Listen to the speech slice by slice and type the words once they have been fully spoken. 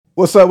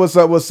What's up? What's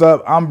up? What's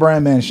up? I'm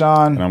Brandman And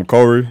Sean, I'm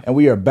Corey. and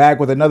we are back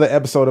with another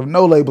episode of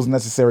No Labels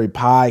Necessary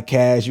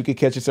podcast. You can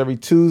catch us every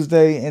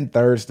Tuesday and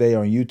Thursday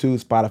on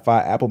YouTube,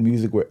 Spotify, Apple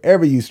Music,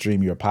 wherever you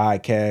stream your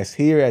podcast,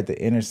 here at the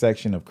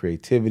intersection of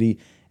creativity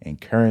and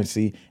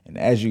currency. And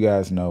as you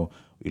guys know,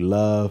 we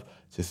love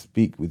to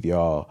speak with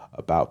y'all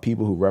about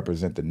people who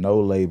represent the no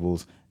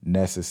labels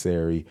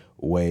necessary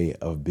way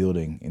of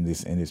building in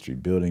this industry,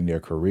 building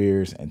their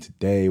careers. And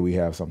today we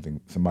have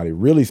somebody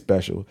really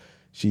special.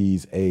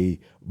 She's a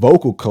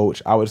vocal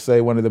coach. I would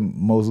say one of the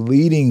most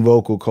leading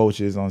vocal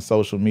coaches on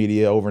social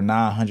media, over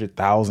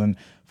 900,000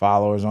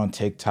 followers on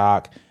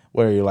TikTok,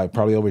 where you're like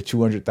probably over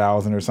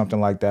 200,000 or something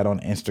like that on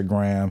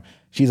Instagram.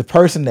 She's a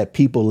person that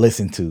people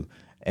listen to.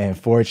 And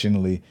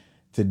fortunately,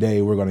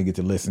 today we're going to get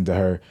to listen to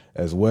her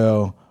as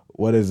well.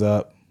 What is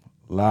up,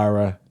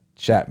 Lara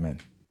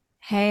Chapman?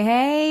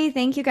 Hey,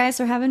 thank you guys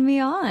for having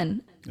me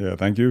on. Yeah,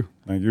 thank you.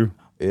 Thank you.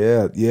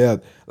 Yeah.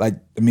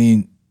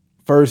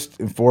 First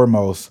and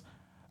foremost,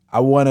 I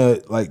want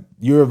to,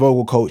 you're a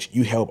vocal coach.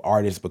 You help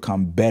artists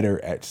become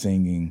better at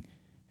singing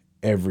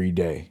every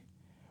day.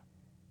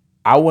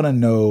 I want to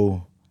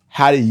know,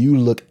 how do you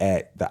look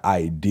at the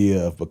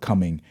idea of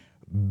becoming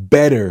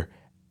better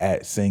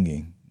at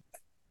singing?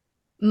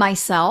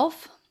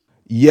 Myself?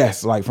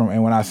 Yes,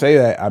 and when I say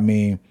that, I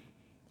mean,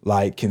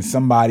 can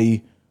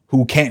somebody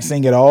who can't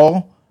sing at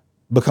all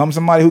become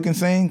somebody who can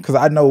sing? Because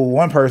I know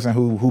one person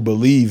who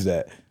believes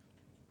that.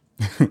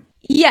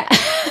 Yeah.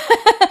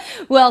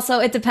 Well, so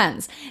it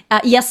depends.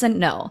 Yes and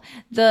no.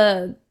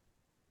 The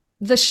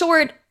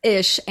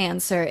short-ish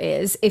answer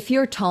is, if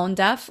you're tone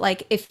deaf,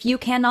 like if you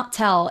cannot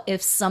tell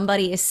if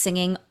somebody is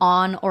singing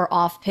on or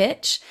off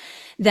pitch,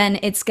 then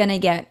it's going to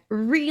get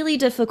really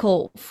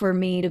difficult for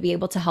me to be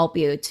able to help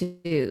you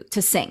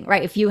to sing,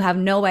 right? If you have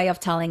no way of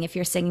telling if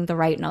you're singing the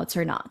right notes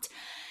or not.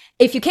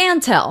 If you can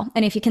tell,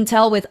 and if you can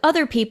tell with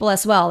other people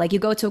as well, like you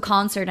go to a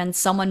concert and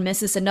someone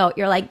misses a note,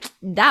 you're like,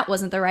 that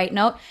wasn't the right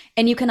note,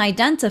 and you can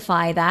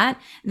identify that,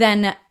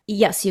 then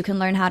yes, you can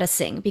learn how to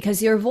sing,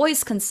 because your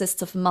voice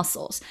consists of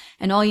muscles,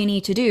 and all you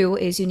need to do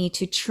is you need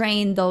to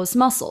train those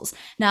muscles.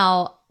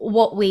 Now,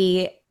 what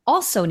we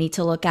also need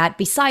to look at,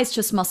 besides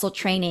just muscle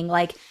training,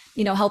 like,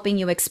 helping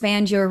you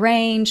expand your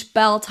range,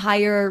 belt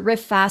higher,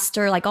 riff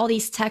faster, like all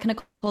these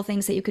technical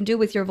things that you can do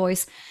with your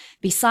voice.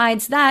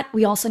 Besides that,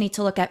 we also need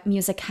to look at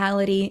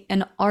musicality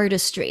and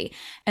artistry.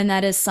 And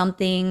that is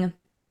something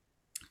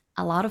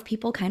a lot of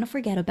people kind of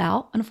forget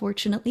about,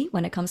 unfortunately,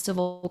 when it comes to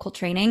vocal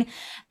training.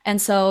 And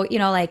so,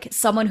 like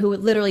someone who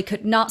literally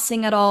could not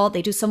sing at all,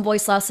 they do some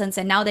voice lessons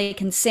and now they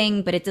can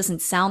sing, but it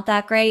doesn't sound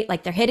that great.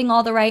 Like they're hitting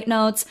all the right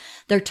notes,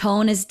 their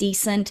tone is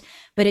decent,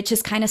 but it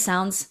just kind of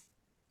sounds,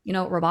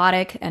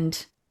 robotic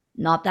and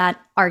not that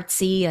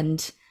artsy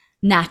and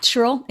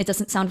natural. It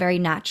doesn't sound very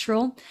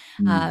natural.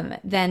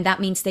 Then that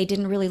means they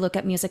didn't really look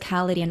at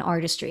musicality and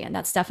artistry. And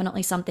that's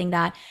definitely something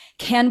that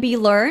can be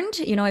learned.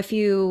 If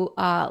you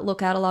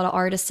look at a lot of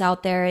artists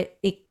out there,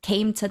 it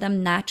came to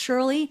them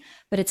naturally,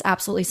 but it's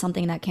absolutely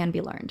something that can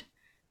be learned.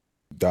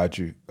 Got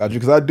you.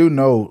 Because I do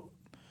know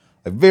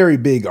very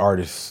big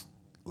artists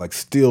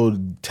still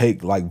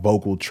take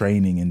vocal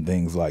training and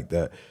things like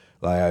that.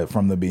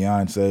 From the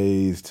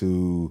Beyoncés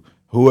to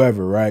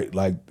whoever, right?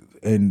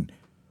 And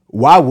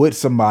why would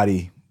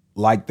somebody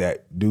like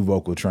that do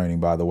vocal training,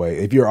 by the way?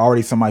 If you're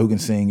already somebody who can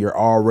sing, you're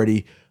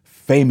already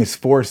famous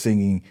for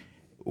singing,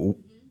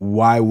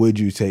 why would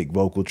you take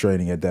vocal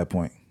training at that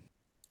point?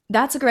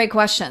 That's a great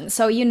question.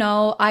 So,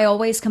 I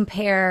always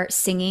compare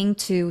singing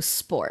to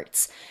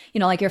sports,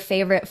 like your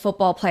favorite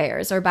football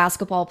players or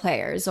basketball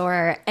players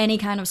or any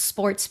kind of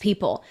sports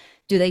people.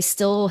 Do they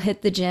still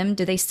hit the gym?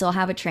 Do they still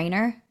have a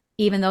trainer,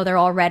 even though they're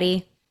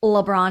already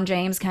LeBron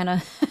James kind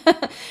of,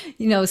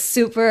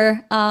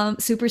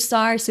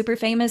 superstar, super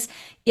famous?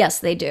 Yes,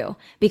 they do,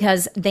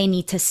 because they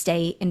need to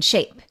stay in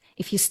shape.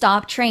 If you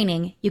stop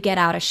training, you get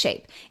out of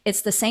shape.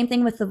 It's the same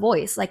thing with the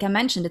voice. Like I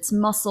mentioned, it's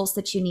muscles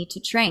that you need to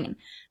train.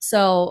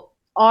 So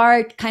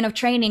our kind of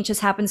training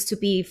just happens to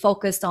be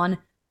focused on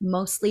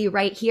mostly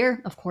right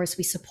here. Of course,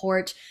 we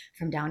support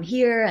from down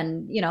here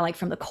and,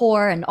 from the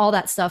core and all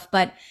that stuff.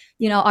 But,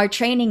 our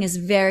training is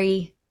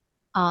very,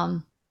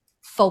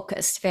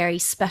 focused, very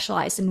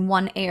specialized in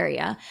one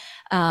area.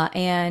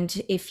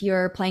 And if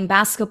you're playing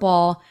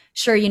basketball,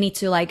 sure, you need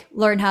to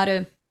learn how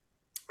to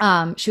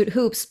shoot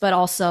hoops, but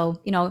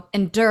also,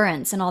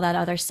 endurance and all that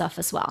other stuff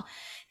as well.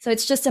 So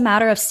it's just a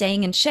matter of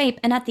staying in shape.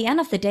 And at the end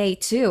of the day,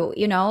 too,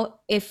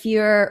 if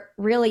you're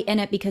really in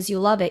it because you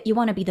love it, you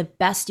want to be the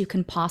best you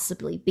can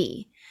possibly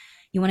be.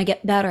 You want to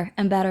get better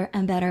and better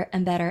and better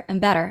and better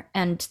and better.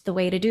 And the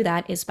way to do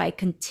that is by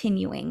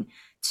continuing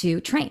to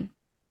train.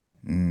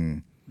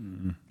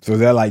 So is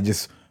that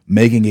just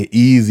making it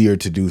easier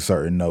to do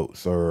certain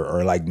notes,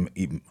 or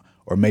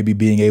maybe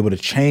being able to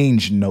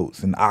change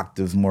notes and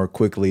octaves more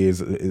quickly,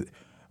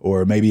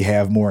 or maybe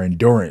have more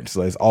endurance?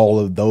 It's all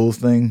of those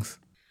things.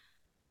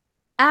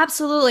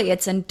 Absolutely.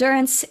 It's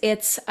endurance.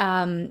 It's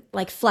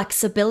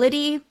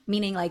flexibility,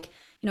 meaning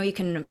you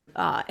can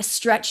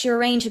stretch your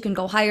range, you can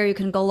go higher, you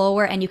can go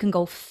lower, and you can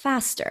go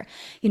faster.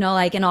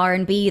 Like in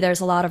R&B,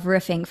 there's a lot of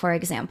riffing, for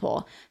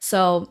example.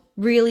 So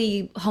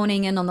really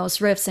honing in on those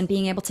riffs and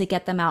being able to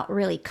get them out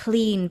really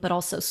clean, but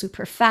also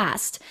super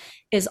fast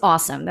is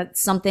awesome.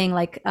 That's something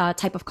like a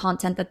type of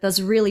content that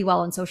does really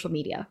well on social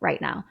media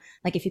right now.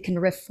 Like if you can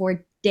riff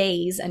for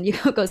days and you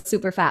go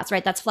super fast,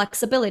 right? That's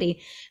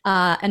flexibility,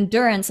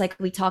 endurance, like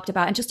we talked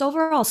about, and just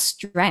overall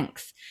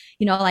strength.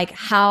 Like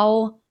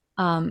how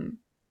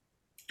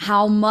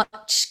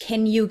much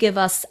can you give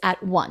us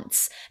at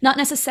once? Not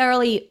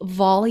necessarily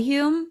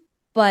volume,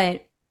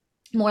 but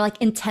more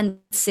like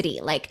intensity.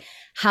 Like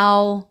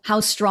how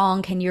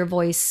strong can your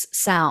voice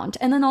sound?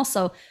 And then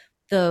also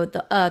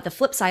the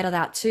flip side of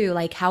that too,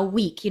 like how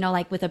weak,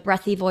 like with a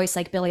breathy voice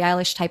like Billie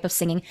Eilish type of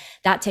singing,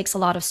 that takes a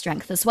lot of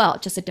strength as well,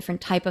 just a different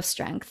type of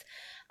strength.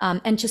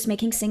 And just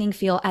making singing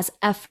feel as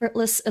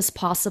effortless as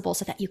possible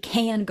so that you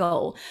can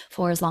go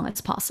for as long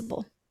as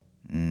possible.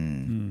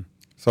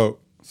 So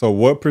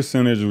what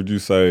percentage would you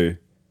say,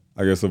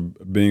 I guess,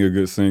 of being a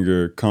good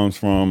singer comes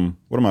from,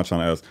 what am I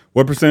trying to ask?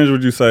 What percentage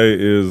would you say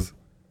is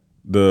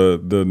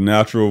the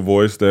natural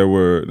voice that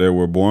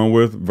we're born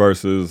with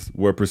versus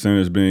what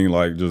percentage being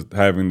like just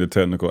having the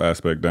technical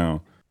aspect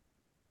down?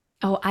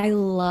 Oh, I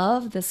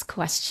love this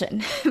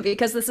question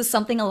because this is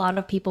something a lot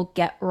of people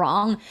get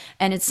wrong.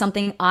 And it's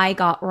something I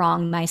got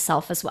wrong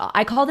myself as well.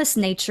 I call this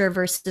nature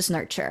versus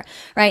nurture,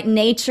 right?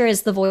 Nature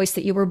is the voice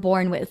that you were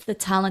born with, the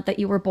talent that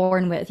you were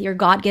born with, your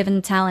God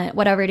given talent,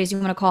 whatever it is you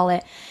want to call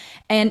it.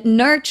 And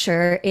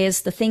nurture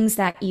is the things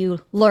that you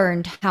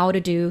learned how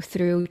to do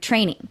through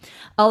training.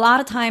 A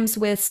lot of times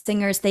with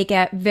singers, they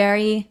get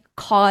very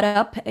caught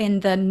up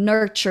in the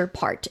nurture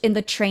part, in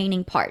the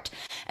training part.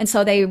 And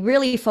so they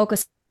really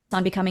focus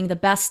on becoming the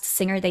best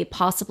singer they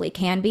possibly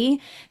can be.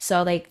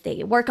 So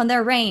they work on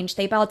their range,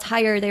 they belt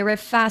higher, they riff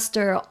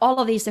faster, all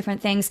of these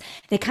different things.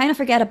 They kind of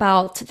forget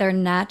about their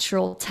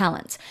natural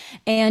talent.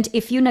 And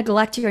if you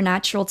neglect your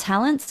natural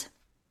talent,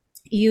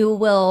 you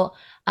will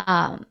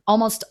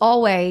almost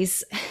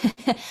always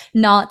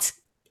not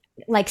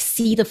like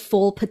see the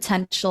full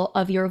potential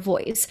of your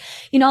voice.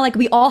 Like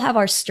we all have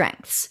our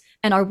strengths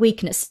and our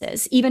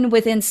weaknesses, even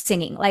within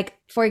singing. Like,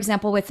 for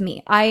example, with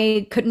me,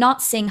 I could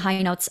not sing high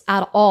notes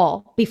at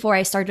all before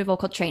I started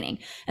vocal training.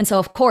 And so,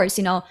 of course,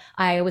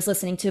 I was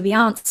listening to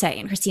Beyonce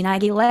and Christina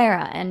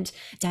Aguilera and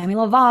Demi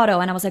Lovato.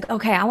 And I was like,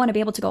 okay, I want to be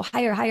able to go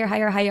higher, higher,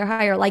 higher, higher,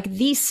 higher, like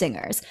these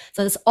singers.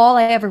 So that's all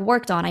I ever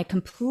worked on. I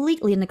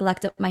completely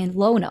neglected my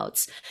low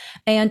notes.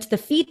 And the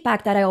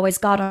feedback that I always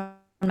got on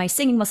my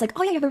singing was like,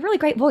 oh, yeah, you have a really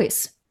great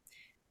voice.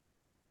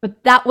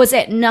 But that was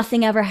it.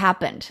 Nothing ever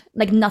happened.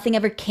 Like nothing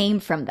ever came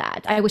from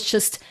that. I was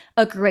just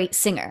a great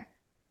singer,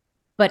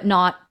 but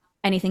not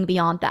anything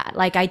beyond that.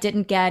 Like I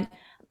didn't get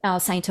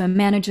signed to a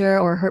manager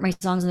or heard my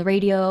songs on the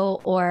radio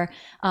or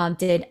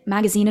did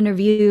magazine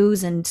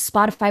interviews and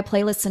Spotify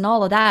playlists and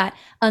all of that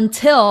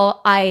until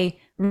I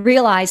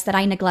realized that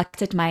I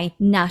neglected my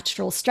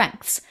natural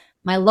strengths,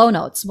 my low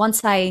notes.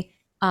 Once I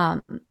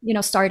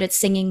started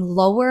singing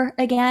lower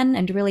again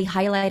and really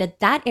highlighted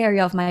that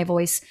area of my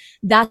voice,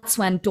 that's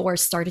when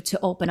doors started to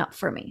open up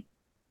for me.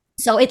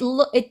 So it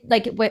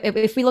like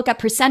if we look at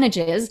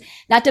percentages,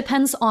 that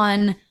depends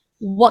on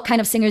what kind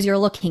of singers you're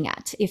looking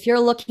at. If you're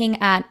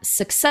looking at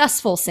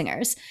successful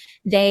singers,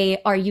 they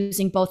are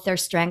using both their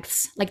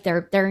strengths, like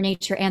their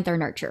nature and their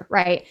nurture,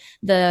 right?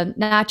 The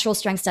natural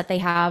strengths that they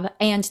have,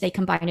 and they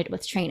combine it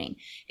with training.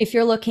 If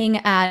you're looking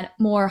at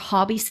more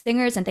hobby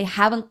singers and they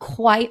haven't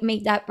quite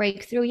made that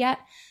breakthrough yet,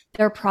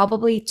 they're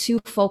probably too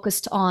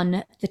focused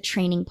on the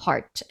training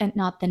part and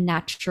not the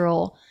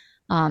natural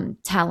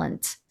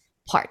talent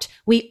part.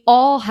 We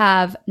all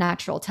have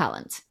natural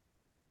talent.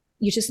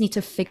 You just need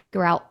to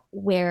figure out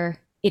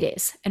where it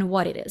is and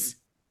what it is.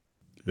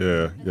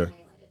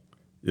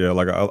 Yeah,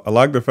 like I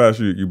like the fact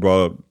you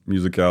brought up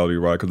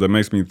musicality, right? Because that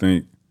makes me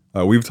think.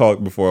 We've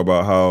talked before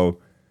about how,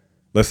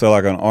 let's say,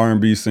 like an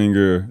R&B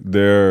singer,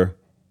 their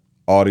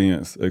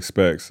audience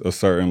expects a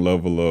certain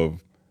level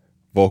of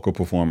vocal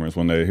performance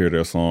when they hear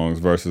their songs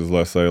versus,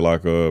 let's say,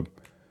 like a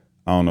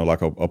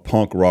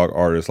punk rock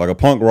artist. Like a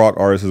punk rock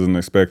artist isn't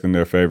expecting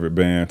their favorite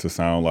band to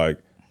sound like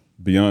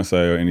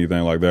Beyonce or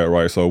anything like that,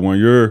 right? So when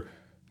you're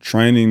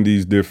training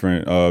these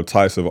different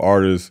types of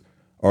artists,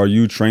 are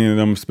you training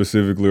them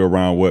specifically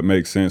around what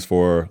makes sense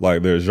for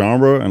like their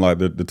genre and like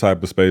the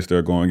type of space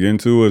they're going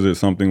into? Is it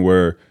something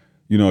where,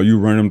 you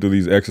run them through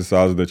these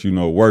exercises that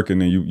work and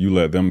then you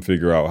let them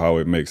figure out how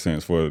it makes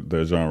sense for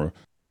their genre?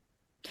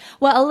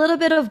 Well, a little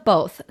bit of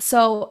both.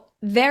 So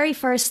very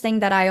first thing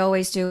that I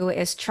always do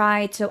is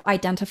try to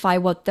identify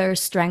what their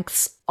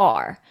strengths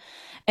are.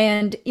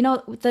 And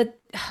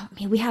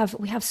we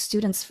have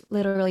students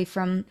literally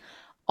from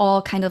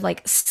all kind of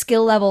like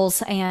skill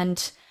levels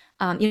and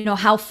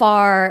how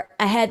far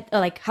ahead,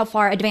 like how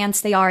far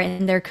advanced they are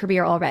in their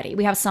career already.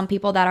 We have some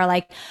people that are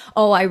like,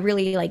 oh, I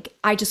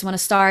just want to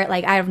start.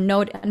 Like, I have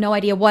no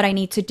idea what I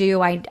need to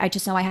do. I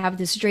just know I have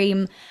this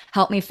dream.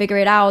 Help me figure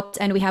it out.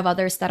 And we have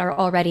others that are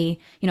already,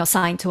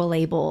 signed to a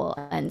label.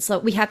 And so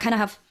we kind of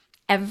have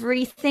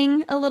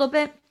everything a little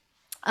bit.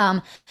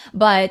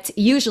 But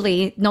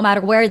usually, no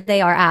matter where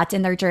they are at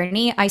in their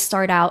journey, I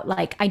start out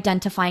like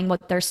identifying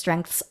what their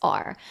strengths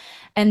are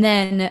and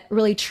then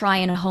really try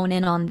and hone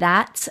in on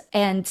that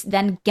and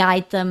then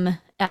guide them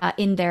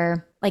in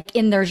their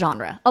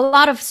genre. A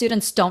lot of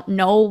students don't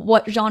know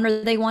what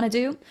genre they want to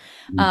do,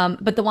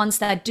 but the ones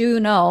that do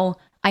know,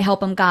 I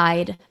help them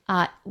guide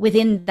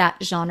within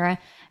that genre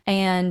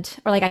or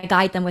like I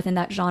guide them within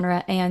that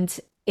genre. And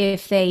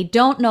if they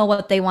don't know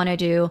what they want to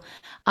do,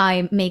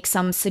 I make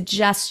some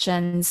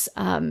suggestions,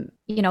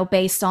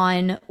 based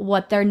on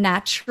what their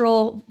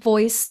natural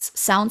voice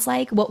sounds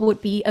like, what would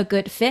be a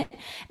good fit,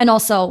 and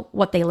also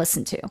what they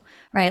listen to,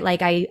 right?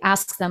 Like I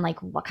ask them,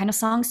 like, what kind of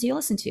songs do you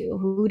listen to?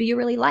 Who do you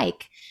really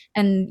like?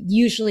 And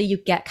usually you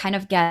get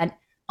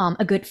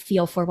a good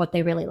feel for what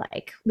they really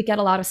like. We get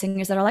a lot of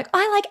singers that are like,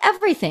 I like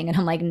everything. And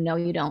I'm like, no,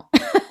 you don't.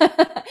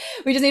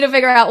 We just need to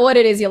figure out what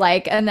it is you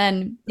like. And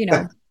then,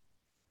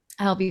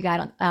 help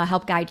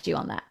guide you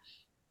on that.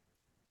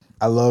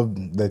 I love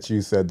that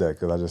you said that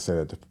because I just say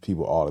that to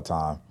people all the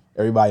time.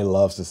 Everybody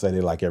loves to say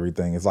they like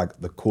everything. It's like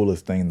the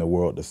coolest thing in the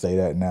world to say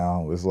that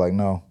now. It's like,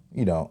 no,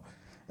 you don't.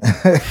 You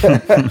really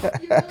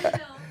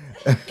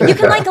don't. You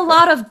can like a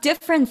lot of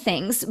different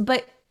things,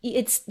 but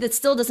that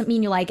still doesn't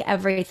mean you like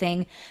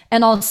everything.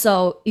 And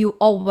also, you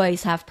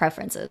always have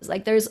preferences.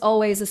 Like there's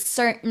always a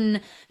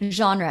certain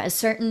genre, a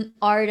certain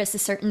artist, a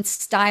certain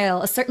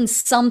style, a certain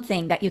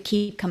something that you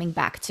keep coming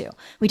back to.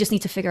 We just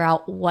need to figure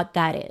out what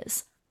that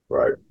is.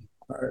 Right.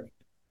 Right.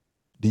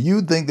 Do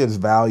you think there's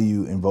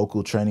value in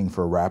vocal training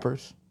for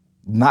rappers?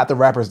 Not the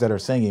rappers that are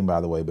singing,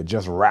 by the way, but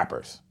just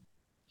rappers.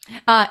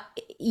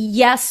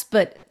 Yes,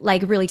 but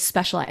like really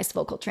specialized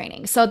vocal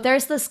training. So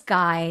there's this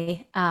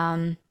guy,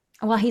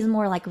 well, he's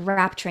more like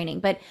rap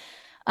training, but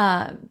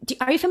are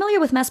you familiar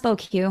with Mespo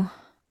Q?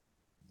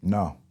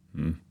 No.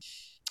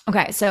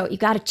 Okay, so you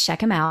got to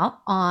check him out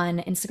on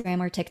Instagram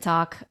or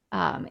TikTok.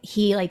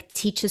 He like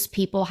teaches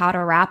people how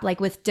to rap like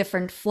with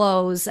different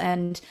flows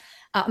and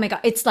oh my God,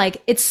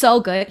 it's so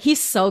good.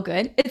 He's so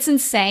good. It's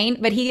insane,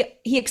 but he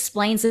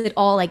explains it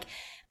all like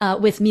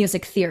with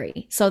music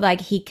theory. So like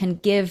he can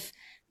give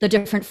the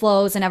different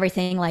flows and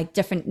everything like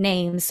different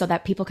names so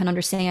that people can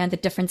understand the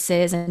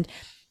differences, and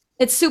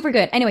it's super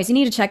good. Anyways, you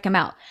need to check him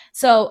out.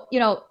 So,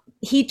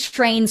 he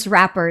trains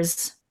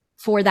rappers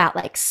for that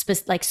like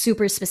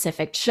super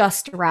specific,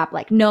 just rap,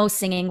 like no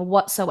singing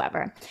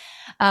whatsoever.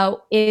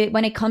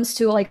 When it comes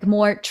to like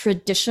more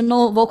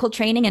traditional vocal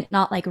training and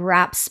not like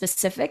rap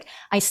specific,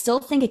 I still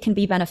think it can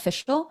be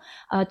beneficial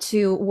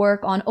to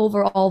work on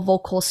overall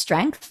vocal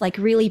strength, like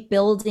really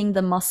building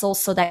the muscles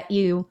so that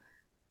you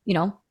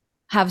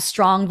have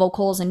strong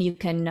vocals and you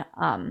can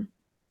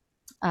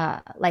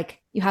like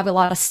you have a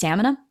lot of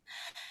stamina.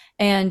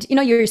 And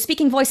your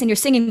speaking voice and your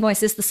singing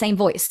voice is the same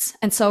voice,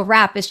 and so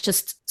rap is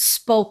just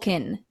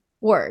spoken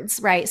words,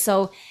 right?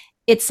 So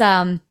it's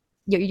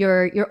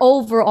your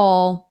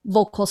overall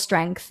vocal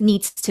strength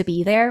needs to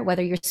be there,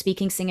 whether you're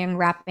speaking, singing,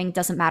 rapping,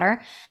 doesn't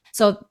matter.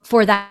 So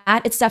for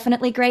that, it's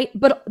definitely great.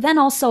 But then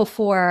also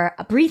for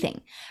breathing,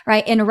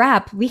 right? In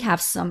rap, we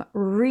have some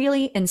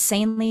really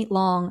insanely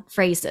long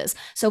phrases.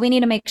 So we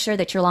need to make sure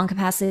that your lung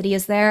capacity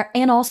is there,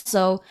 and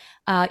also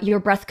your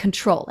breath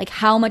control. Like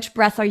how much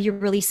breath are you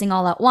releasing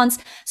all at once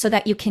so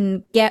that you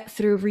can get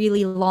through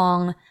really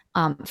long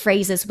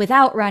phrases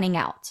without running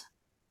out.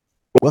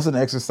 What's an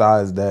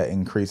exercise that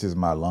increases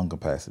my lung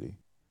capacity?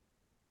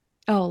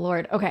 Oh,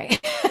 Lord. Okay.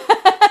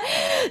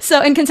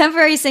 So in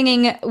contemporary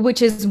singing,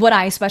 which is what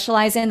I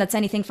specialize in, that's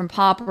anything from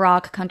pop,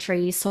 rock,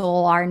 country,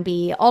 soul,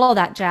 R&B, all of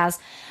that jazz.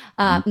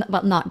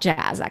 Well, not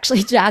jazz,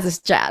 actually. Jazz is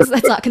jazz.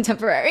 That's not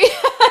contemporary.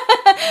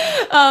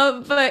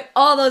 But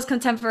all those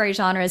contemporary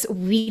genres,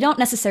 we don't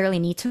necessarily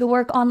need to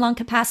work on lung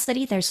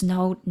capacity. There's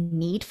no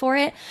need for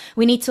it.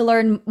 We need to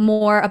learn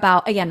more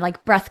about, again,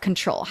 like breath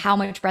control. How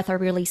much breath are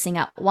we releasing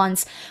at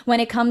once? When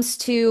it comes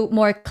to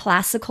more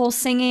classical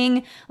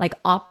singing, like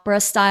opera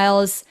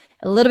styles,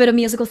 a little bit of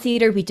musical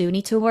theater, we do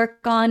need to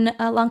work on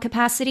lung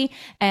capacity.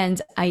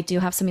 And I do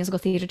have some musical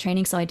theater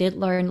training, so I did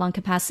learn lung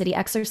capacity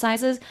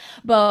exercises.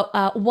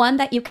 But one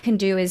that you can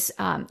do is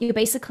you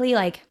basically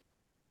like,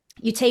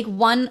 you take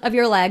one of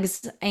your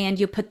legs and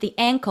you put the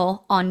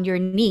ankle on your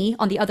knee,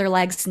 on the other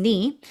leg's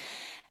knee.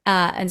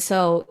 And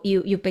so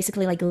you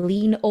basically like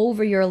lean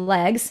over your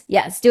legs.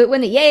 Yes, do it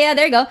with me. Yeah,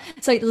 there you go.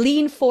 So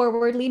lean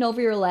forward, lean over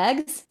your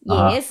legs.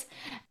 Yes.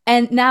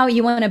 And now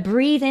you want to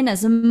breathe in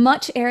as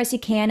much air as you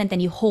can, and then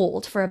you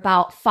hold for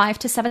about 5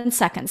 to 7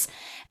 seconds.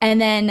 And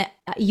then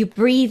you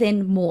breathe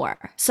in more.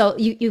 So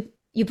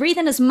you breathe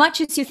in as much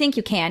as you think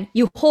you can.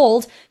 You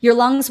hold, your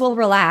lungs will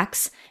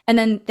relax, and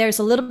then there's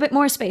a little bit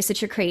more space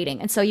that you're creating.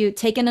 And so you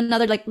take in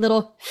another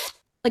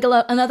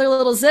another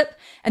little zip,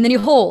 and then you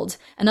hold,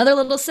 another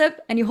little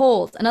sip, and you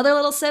hold, another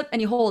little sip,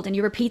 and you hold, and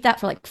you repeat that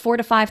for like 4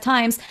 to 5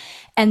 times,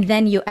 and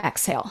then you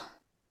exhale.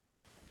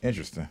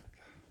 Interesting.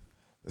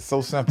 It's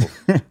so simple.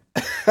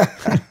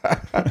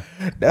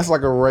 That's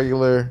like a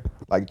regular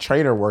like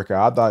trainer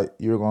workout. I thought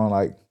you were going to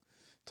like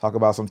talk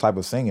about some type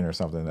of singing or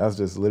something. That's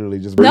just literally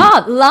just breathe.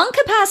 No, lung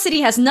capacity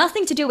has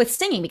nothing to do with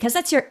singing because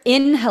that's your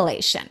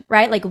inhalation,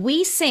 right? Like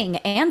we sing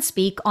and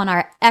speak on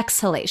our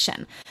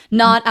exhalation,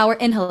 not our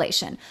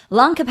inhalation.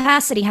 Lung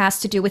capacity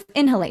has to do with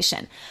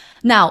inhalation.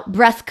 Now,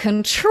 breath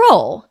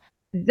control,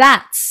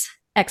 that's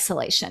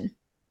exhalation.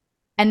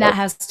 And that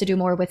has to do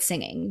more with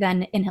singing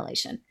than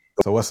inhalation.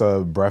 So what's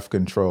a breath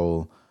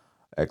control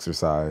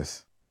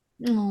exercise?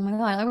 Oh my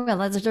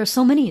God. There's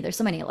so many. There's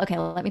so many. Okay,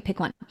 let me pick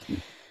one.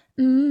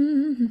 I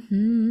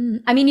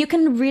mean, you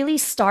can really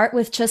start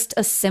with just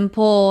a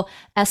simple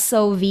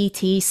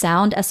SOVT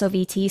sound.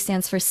 SOVT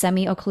stands for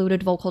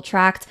semi-occluded vocal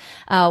tract.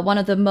 One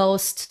of the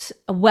most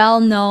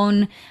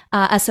well-known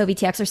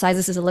SOVT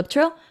exercises is a lip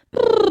trill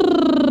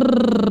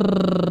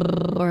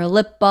or a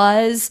lip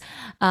buzz.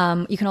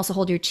 You can also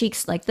hold your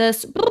cheeks like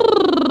this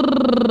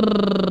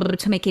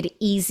to make it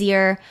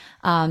easier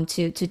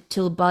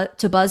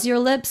to buzz your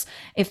lips.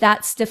 If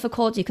that's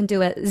difficult, you can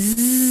do a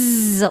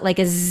Z, like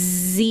a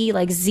Z,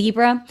 like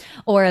zebra,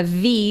 or a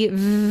V,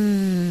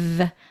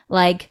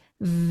 like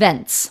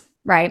vents,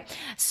 right?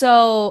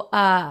 So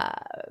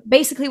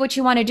basically what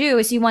you want to do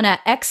is you want to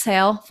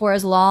exhale for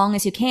as long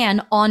as you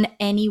can on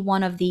any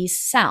one of these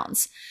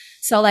sounds.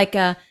 So like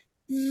a,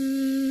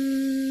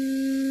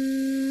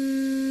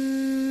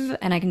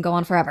 and I can go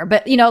on forever,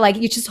 but you know, like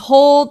you just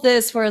hold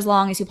this for as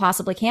long as you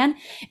possibly can,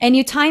 and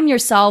you time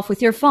yourself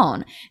with your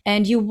phone,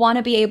 and you want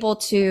to be able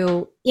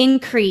to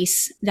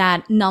increase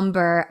that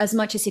number as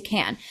much as you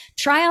can.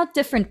 Try out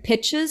different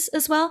pitches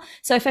as well.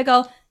 So if I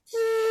go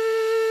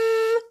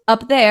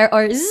up there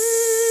or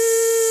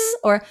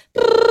or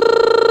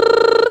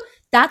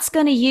that's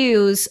going to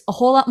use a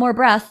whole lot more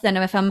breath than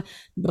if I'm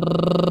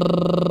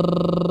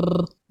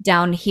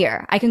down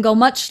here. I can go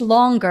much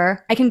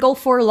longer. I can go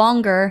for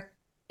longer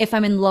if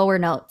I'm in lower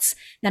notes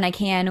than I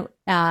can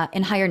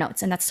in higher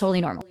notes, and that's totally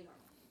normal.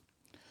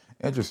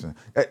 Interesting.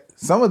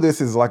 Some of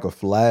this is like a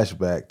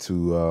flashback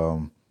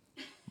to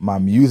my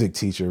music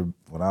teacher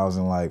when I was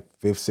in like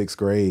 5th, 6th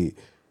grade.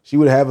 She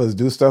would have us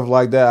do stuff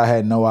like that. I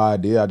had no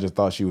idea. I just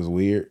thought she was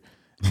weird.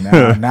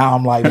 Now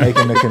I'm like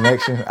making the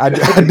connection.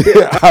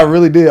 I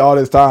really did all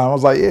this time. I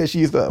was like, yeah, she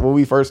used to, when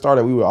we first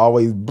started, we would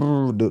always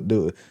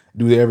do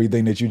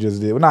everything that you just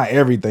did. Well, not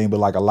everything,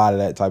 but like a lot of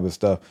that type of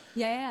stuff.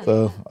 Yeah.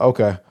 So,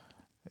 okay.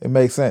 It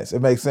makes sense.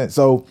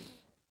 So,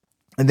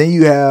 and then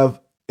you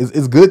have,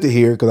 it's good to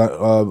hear because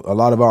a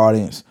lot of our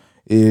audience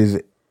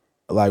is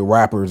like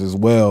rappers as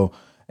well.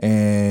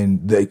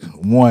 And they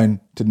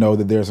to know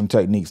that there's some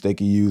techniques they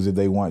can use if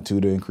they want to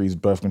increase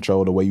breath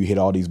control, the way you hit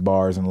all these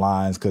bars and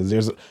lines.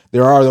 Because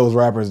there are those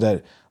rappers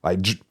that like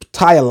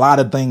tie a lot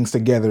of things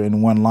together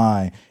in one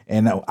line.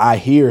 And I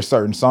hear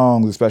certain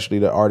songs, especially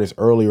the artists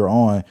earlier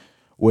on,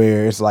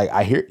 where it's like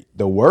I hear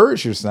the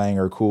words you're saying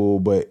are cool,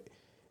 but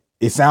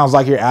it sounds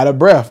like you're out of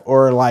breath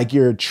or like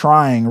you're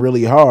trying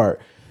really hard.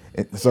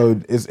 So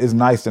it's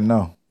nice to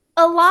know.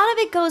 A lot of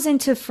it goes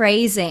into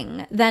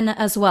phrasing then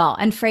as well.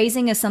 And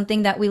phrasing is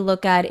something that we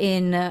look at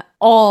in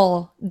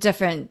all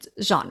different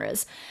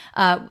genres,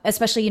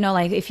 especially, you know,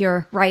 like if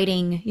you're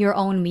writing your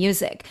own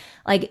music,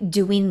 like,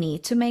 do we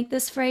need to make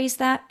this phrase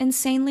that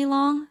insanely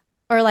long?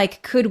 Or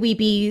like, could we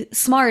be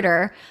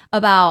smarter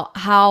about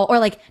how, or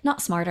like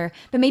not smarter,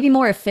 but maybe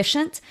more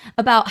efficient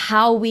about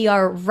how we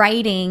are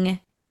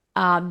writing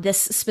this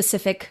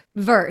specific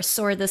verse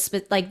or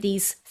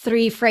these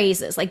 3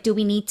 phrases? Like, do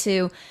we need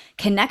to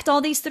connect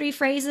all these 3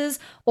 phrases,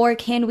 or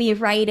can we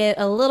write it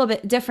a little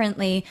bit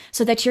differently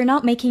so that you're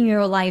not making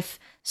your life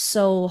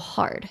so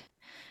hard,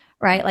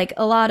 right? Like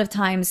a lot of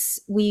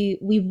times we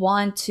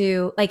want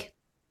to, like,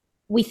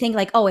 we think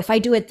like, oh, if I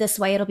do it this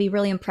way, it'll be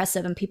really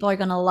impressive and people are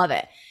going to love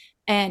it.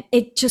 And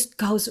it just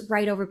goes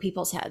right over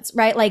people's heads,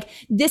 right? Like,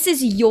 this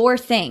is your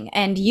thing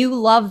and you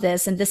love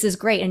this and this is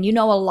great and you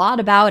know a lot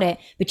about it,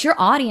 but your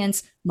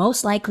audience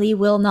most likely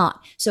will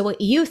not. So what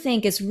you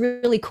think is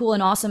really cool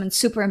and awesome and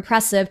super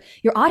impressive,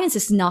 your audience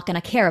is not going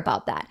to care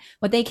about that.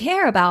 What they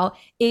care about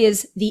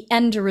is the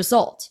end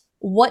result.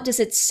 What does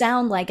it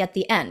sound like at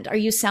the end? Are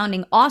you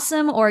sounding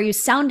awesome, or are you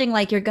sounding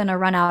like you're going to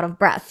run out of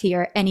breath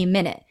here any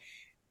minute?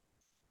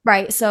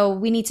 Right? So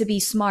we need to be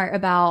smart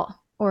about,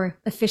 or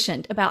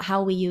efficient about,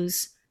 how we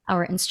use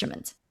our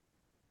instrument.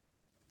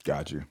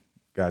 Got you.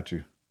 I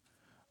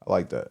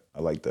like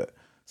that.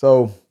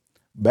 So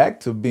back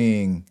to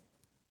being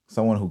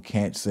someone who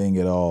can't sing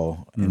at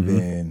all and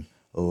then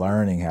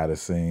learning how to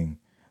sing.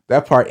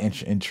 That part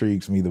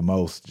intrigues me the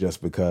most,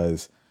 just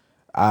because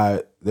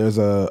there's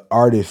a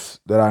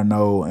artist that I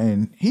know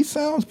and he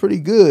sounds pretty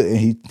good,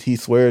 and he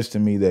swears to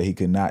me that he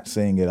could not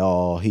sing at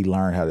all. He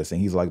learned how to sing.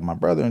 He's like, my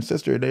brother and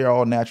sister, they're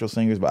all natural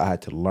singers, but I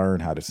had to learn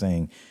how to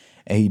sing.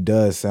 And he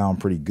does sound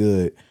pretty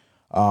good.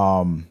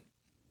 How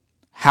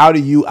do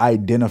you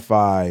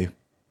identify?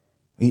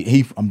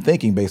 I'm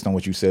thinking, based on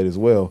what you said as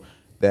well,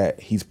 that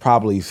he's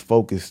probably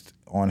focused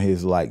on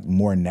his like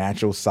more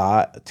natural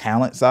side,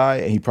 talent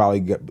side, and he probably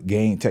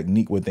gained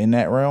technique within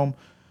that realm.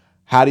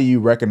 How do you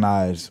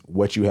recognize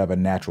what you have a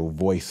natural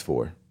voice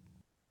for?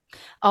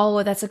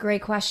 Oh, that's a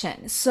great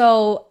question.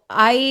 So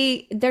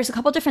there's a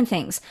couple different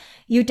things.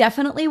 You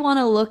definitely want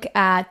to look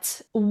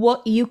at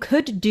what you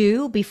could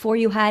do before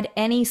you had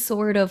any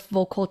sort of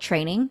vocal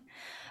training,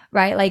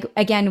 right? Like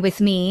again,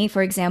 with me,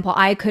 for example,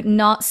 I could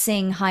not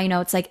sing high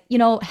notes, like,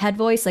 head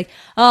voice, like,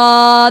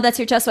 that's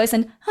your chest voice,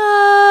 and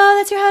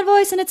that's your head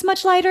voice, and it's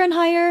much lighter and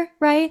higher,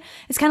 right?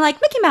 It's kind of like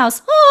Mickey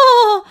Mouse,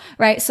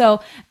 right?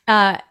 So,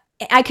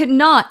 I could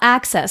not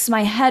access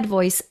my head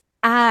voice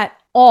at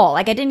all.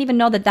 Like I didn't even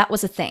know that that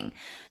was a thing.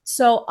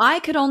 So I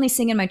could only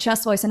sing in my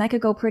chest voice and I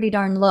could go pretty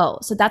darn low.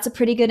 So that's a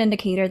pretty good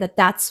indicator that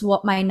that's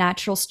what my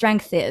natural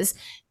strength is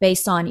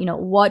based on,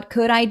 what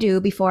could I do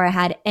before I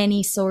had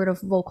any sort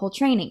of vocal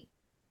training.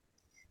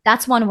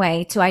 That's one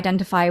way to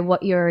identify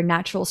what your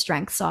natural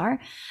strengths are.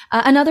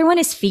 Another one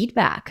is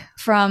feedback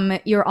from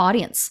your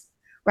audience,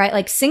 right?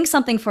 Like sing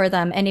something for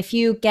them. And if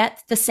you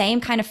get the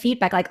same kind of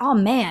feedback, like, oh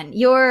man,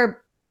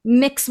 your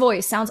mixed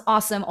voice sounds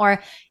awesome,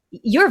 or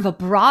your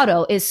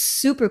vibrato is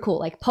super cool.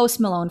 Like Post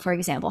Malone, for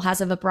example,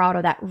 has a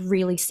vibrato that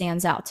really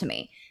stands out to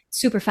me.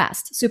 Super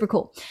fast, super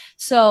cool.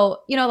 So,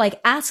 like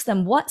ask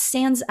them what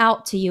stands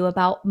out to you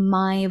about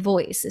my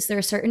voice. Is there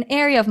a certain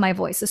area of my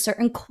voice, a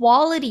certain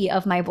quality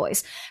of my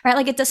voice, right?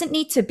 Like it doesn't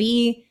need to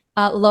be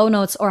low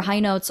notes or high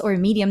notes or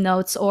medium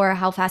notes or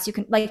how fast you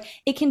can, like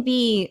it can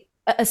be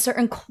a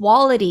certain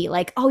quality,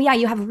 like, oh yeah,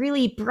 you have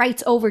really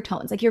bright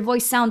overtones, like your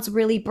voice sounds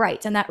really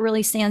bright and that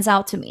really stands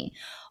out to me.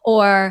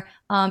 Or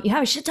you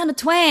have a shit ton of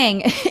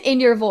twang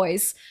in your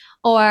voice,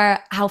 or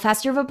how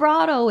fast your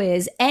vibrato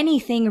is,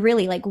 anything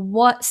really, like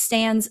what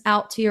stands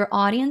out to your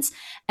audience.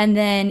 And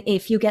then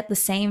if you get the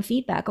same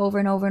feedback over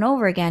and over and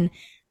over again,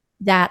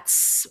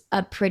 that's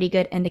a pretty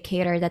good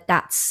indicator that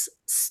that's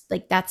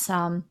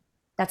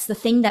the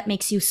thing that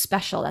makes you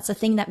special. That's the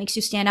thing that makes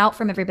you stand out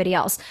from everybody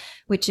else,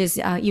 which is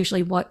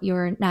usually what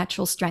your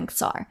natural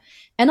strengths are.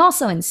 And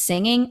also in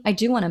singing, I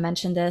do want to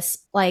mention this,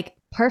 like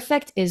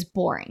perfect is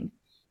boring.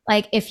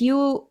 Like if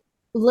you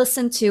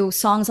listen to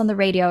songs on the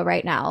radio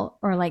right now,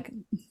 or like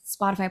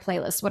Spotify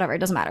playlists, whatever, it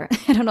doesn't matter.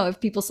 I don't know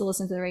if people still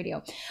listen to the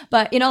radio,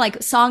 but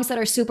like songs that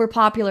are super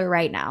popular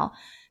right now,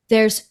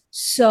 there's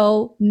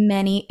so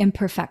many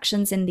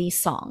imperfections in these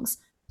songs.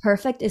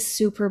 Perfect is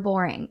super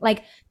boring.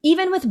 Like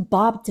even with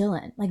Bob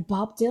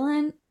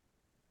Dylan,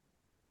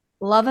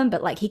 love him,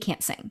 but like he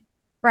can't sing,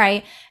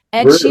 right?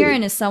 Ed Really?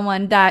 Sheeran is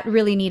someone that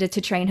really needed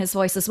to train his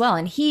voice as well.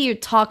 And he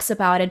talks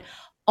about it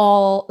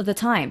all the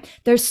time.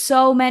 There's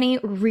so many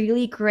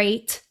really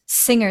great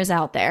singers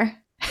out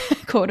there,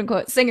 quote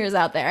unquote singers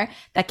out there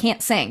that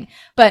can't sing,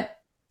 but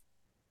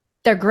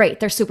they're great.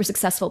 They're super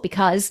successful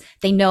because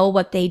they know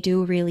what they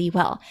do really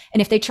well.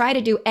 And if they try to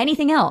do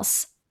anything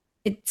else,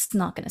 it's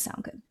not going to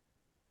sound good.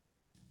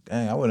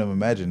 Dang, I wouldn't have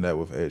imagined that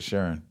with Ed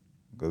Sheeran.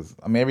 Because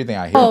I mean, everything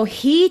I hear. Oh,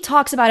 he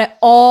talks about it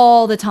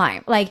all the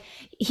time. Like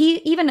he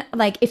even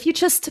like if you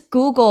just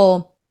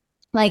Google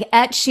like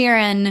Ed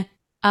Sheeran,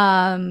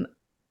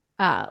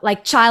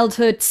 like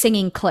childhood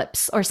singing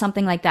clips or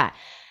something like that.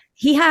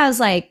 He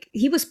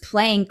was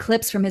playing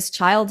clips from his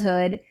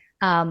childhood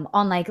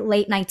on like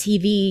late night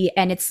TV,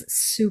 and it's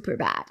super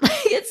bad.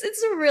 It's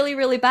really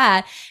really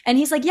bad. And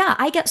he's like, yeah,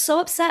 I get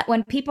so upset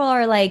when people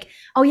are like,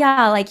 oh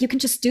yeah, like you can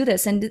just do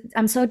this, and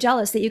I'm so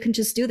jealous that you can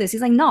just do this.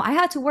 He's like, no, I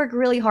had to work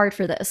really hard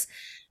for this,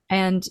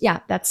 and yeah,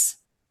 that's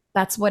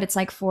what it's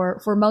like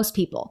for most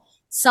people.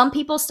 Some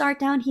people start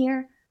down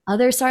here,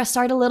 others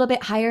start a little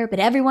bit higher, but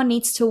everyone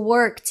needs to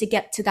work to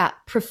get to that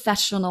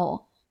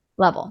professional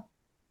level.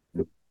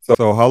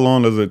 So how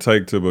long does it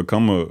take to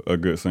become a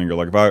good singer?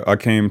 Like if I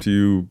came to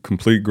you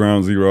complete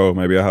ground zero,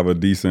 maybe I have a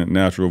decent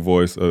natural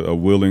voice, a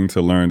willing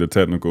to learn the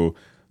technical,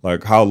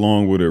 like how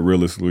long would it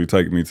realistically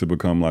take me to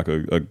become like a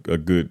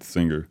good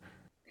singer?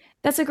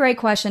 That's a great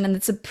question, and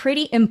it's a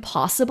pretty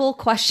impossible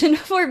question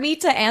for me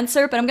to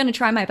answer, but I'm going to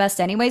try my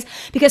best anyways,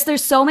 because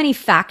there's so many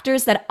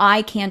factors that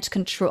I can't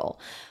control.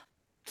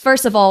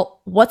 First of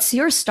all, what's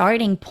your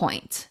starting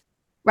point,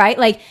 right?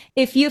 Like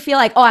if you feel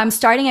like, oh, I'm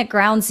starting at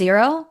ground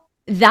zero,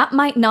 that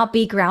might not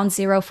be ground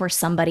zero for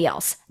somebody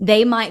else.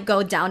 They might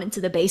go down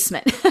into the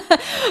basement,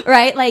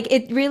 right? Like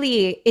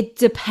it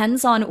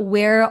depends on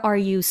where are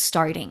you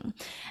starting,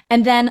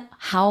 and then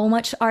how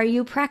much are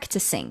you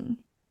practicing?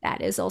 That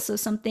is also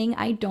something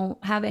I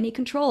don't have any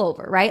control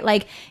over, right?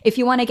 Like if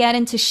you want to get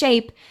into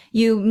shape,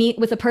 you meet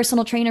with a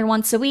personal trainer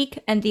once a week,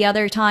 and the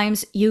other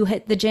times you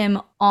hit the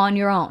gym on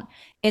your own.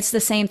 It's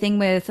the same thing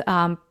with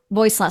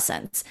voice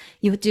lessons.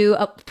 You do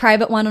a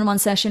private one-on-one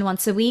session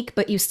once a week,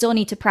 but you still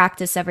need to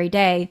practice every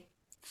day,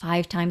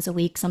 5 times a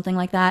week, something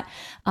like that,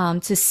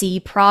 to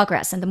see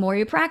progress. And the more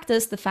you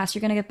practice, the faster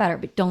you're going to get better,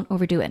 but don't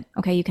overdo it.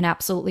 Okay. You can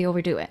absolutely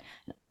overdo it.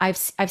 I've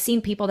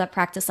seen people that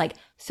practice like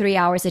 3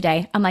 hours a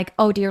day. I'm like,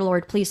 oh dear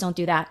Lord, please don't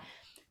do that.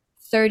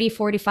 30,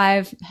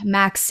 45,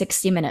 max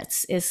 60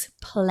 minutes is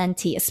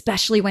plenty,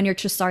 especially when you're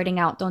just starting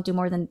out. Don't do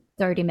more than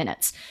 30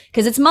 minutes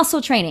because it's muscle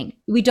training.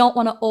 We don't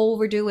want to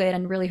overdo it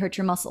and really hurt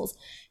your muscles.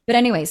 But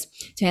anyways,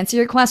 to answer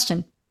your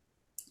question,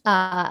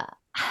 I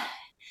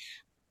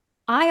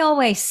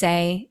always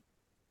say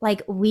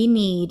like we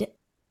need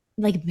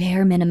like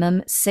bare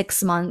minimum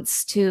 6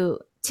 months to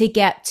to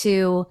get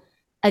to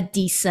a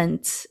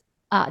decent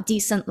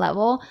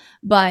level.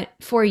 But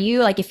for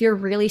you, like if you're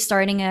really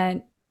starting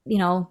at,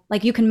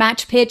 like you can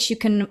match pitch, you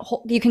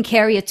can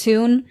carry a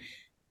tune,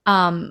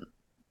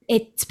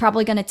 it's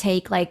probably going to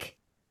take like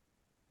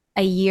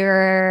a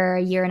year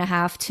and a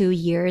half, 2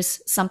 years,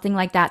 something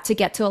like that, to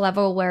get to a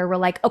level where we're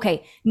like,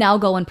 okay, now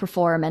go and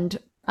perform and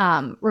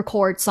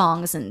record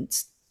songs and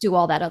do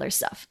all that other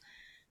stuff.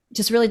 It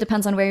just really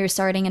depends on where you're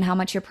starting and how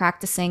much you're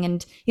practicing,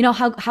 and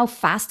how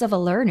fast of a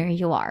learner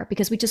you are,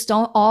 because we just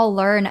don't all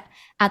learn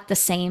at the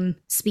same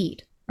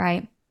speed,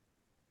 right?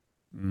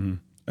 Mm-hmm.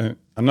 And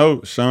I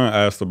know Sean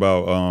asked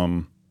about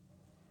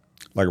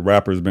like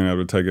rappers being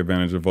able to take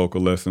advantage of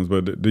vocal lessons,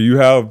 but do you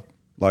have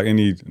like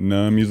any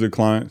non-music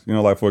clients?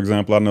 Like for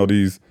example, I know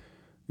these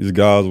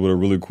guys with a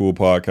really cool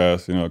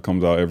podcast. It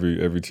comes out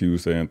every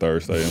Tuesday and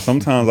Thursday, and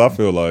sometimes I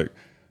feel like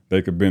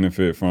they could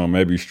benefit from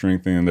maybe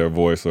strengthening their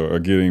voice or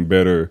getting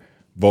better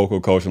vocal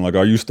coaching. Like,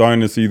 are you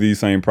starting to see these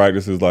same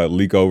practices like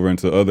leak over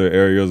into other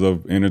areas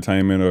of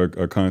entertainment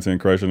or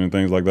content creation and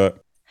things like that?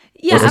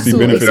 Yeah, or just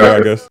absolutely. see benefit there,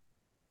 I guess.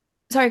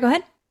 Sorry, go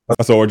ahead.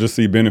 So, or just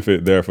see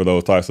benefit there for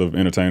those types of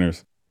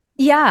entertainers.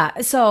 Yeah.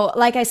 So,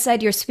 like I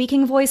said, your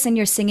speaking voice and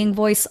your singing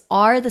voice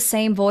are the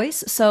same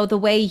voice. So, the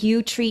way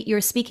you treat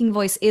your speaking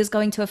voice is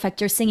going to affect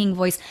your singing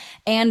voice,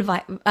 and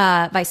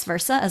vice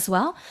versa as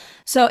well.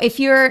 So, if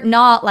you're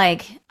not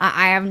like,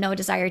 I have no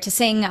desire to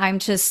sing, I'm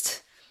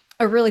just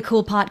a really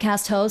cool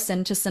podcast host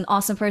and just an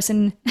awesome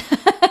person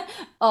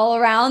all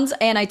around,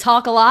 and I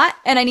talk a lot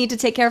and I need to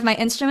take care of my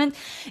instrument.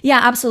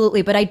 Yeah,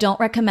 absolutely. But I don't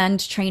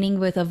recommend training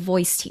with a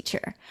voice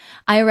teacher.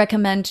 I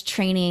recommend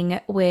training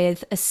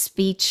with a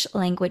speech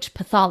language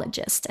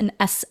pathologist, an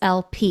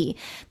SLP.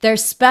 They're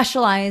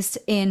specialized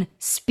in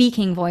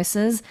speaking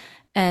voices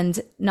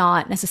and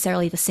not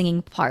necessarily the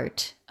singing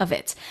part of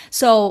it.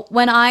 So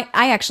when I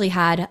actually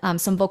had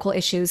some vocal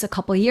issues a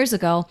couple of years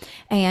ago,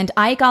 and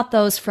I got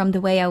those from the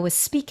way I was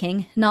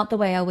speaking, not the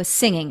way I was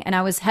singing. And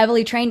I was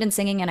heavily trained in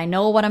singing, and I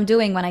know what I'm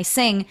doing when I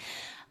sing.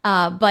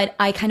 But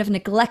I kind of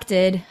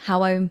neglected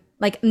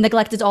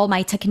neglected all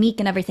my technique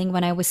and everything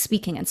when I was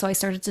speaking. And so I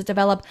started to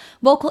develop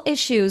vocal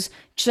issues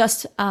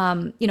just,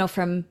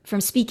 from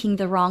speaking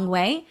the wrong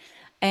way.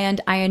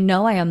 And I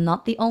know I am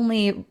not the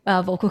only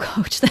vocal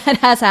coach that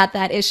has had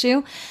that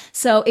issue.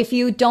 So if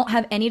you don't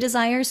have any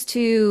desires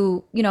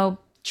to,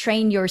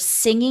 train your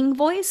singing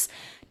voice,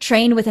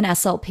 train with an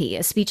SLP,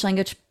 a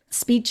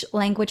speech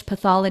language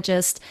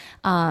pathologist,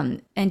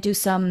 and do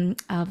some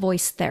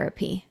voice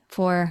therapy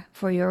for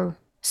your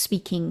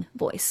speaking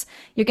voice.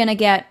 You're going to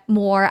get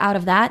more out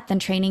of that than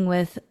training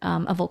with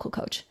a vocal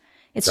coach.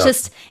 It's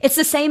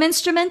the same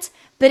instrument,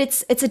 but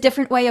it's a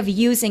different way of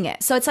using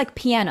it. So it's like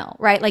piano,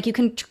 right? Like you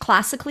can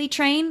classically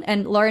train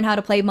and learn how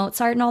to play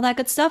Mozart and all that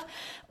good stuff,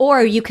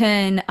 or you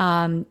can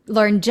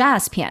learn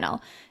jazz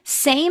piano.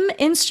 Same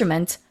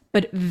instrument,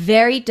 but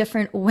very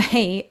different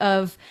way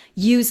of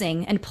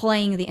using and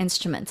playing the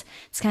instrument.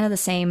 It's kind of the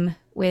same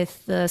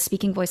with the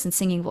speaking voice and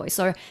singing voice,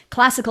 or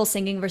classical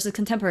singing versus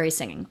contemporary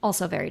singing,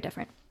 also very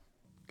different.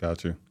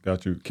 Got you.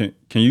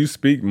 Can you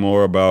speak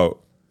more about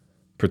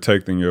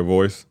protecting your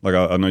voice? Like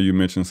I know you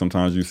mentioned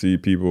sometimes you see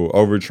people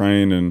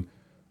overtrained, and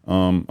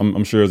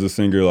I'm sure as a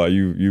singer, like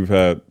you've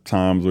had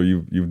times where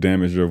you've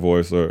damaged your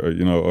voice or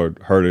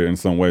hurt it in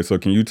some way. So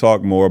can you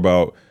talk more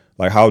about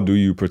like how do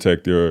you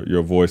protect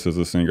your voice as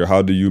a singer?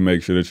 How do you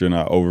make sure that you're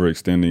not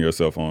overextending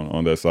yourself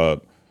on that side?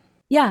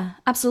 Yeah,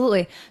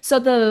 absolutely. So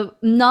the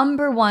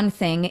number one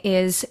thing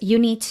is you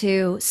need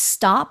to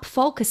stop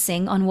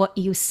focusing on what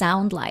you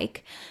sound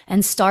like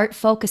and start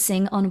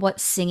focusing on what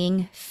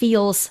singing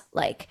feels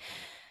like.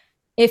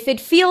 If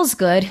it feels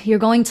good, you're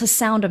going to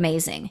sound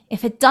amazing.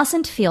 If it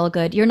doesn't feel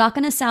good, you're not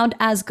going to sound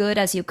as good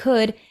as you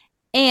could.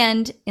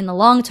 And in the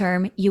long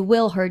term, you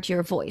will hurt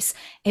your voice.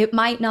 It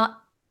might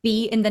not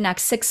be in the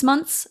next 6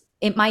 months.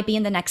 It might be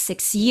in the next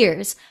 6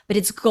 years, but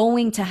it's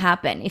going to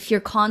happen if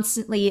you're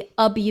constantly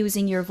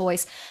abusing your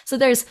voice. So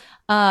there's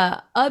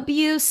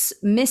abuse,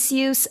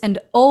 misuse, and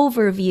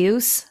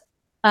overuse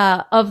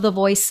of the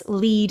voice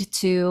lead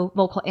to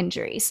vocal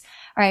injuries.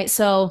 All right,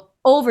 so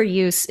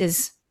overuse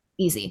is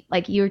easy.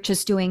 Like you're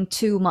just doing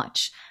too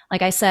much.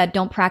 Like I said,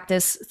 don't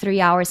practice 3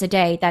 hours a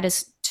day. That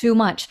is too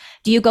much.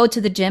 Do you go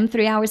to the gym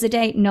 3 hours a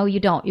day? No, you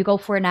don't. You go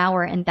for an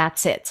hour and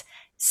that's it.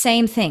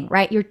 Same thing,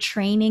 right? You're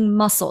training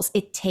muscles.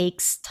 It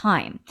takes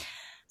time.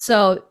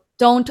 So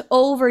don't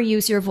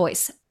overuse your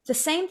voice. The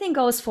same thing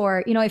goes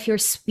for, if you're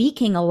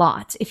speaking a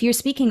lot, if you're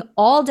speaking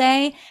all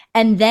day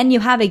and then you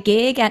have a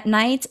gig at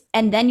night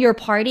and then you're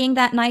partying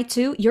that night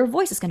too, your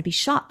voice is going to be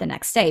shot the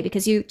next day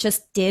because you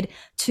just did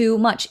too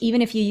much,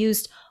 even if you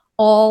used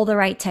all the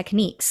right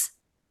techniques.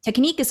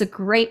 Technique is a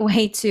great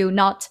way to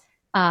not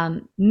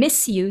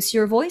misuse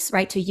your voice,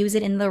 right? To use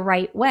it in the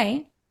right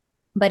way.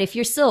 But if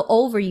you're still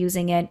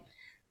overusing it,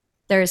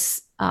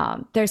 there's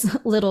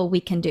little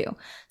we can do.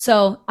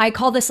 So I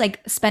call this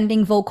like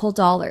spending vocal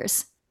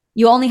dollars.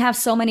 You only have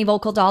so many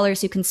vocal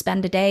dollars you can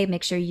spend a day.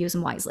 Make sure you use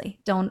them wisely.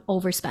 Don't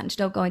overspend.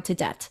 Don't go into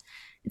debt.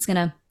 It's going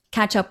to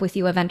catch up with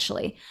you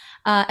eventually.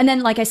 And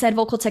then, like I said,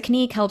 vocal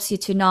technique helps you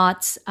to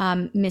not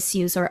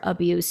misuse or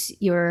abuse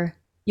your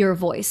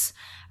voice,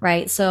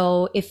 right?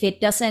 So if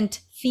it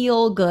doesn't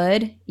feel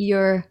good,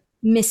 you're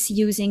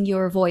misusing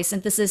your voice.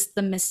 And this is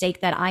the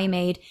mistake that I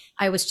made.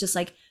 I was just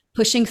like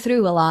pushing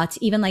through a lot.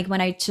 Even like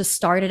when I just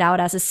started out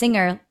as a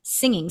singer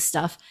singing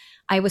stuff,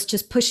 I was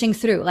just pushing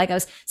through, like I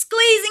was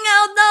squeezing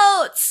out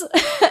notes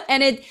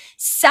and it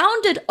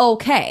sounded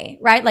okay,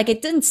 right? Like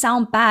it didn't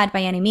sound bad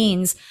by any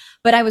means,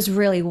 but I was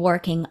really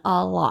working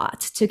a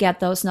lot to get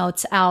those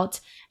notes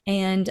out.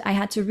 And I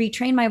had to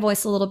retrain my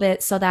voice a little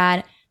bit so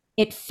that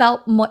it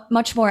felt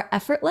much more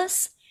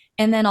effortless.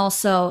 And then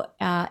also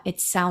it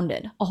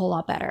sounded a whole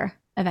lot better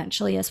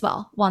eventually as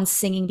well, once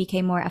singing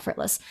became more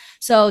effortless.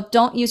 So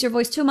don't use your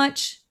voice too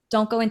much.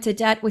 Don't go into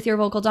debt with your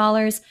vocal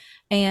dollars,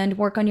 and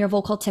work on your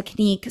vocal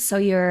technique so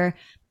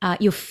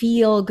you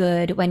feel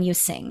good when you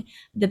sing.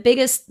 The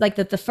biggest, like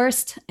the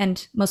first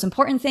and most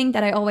important thing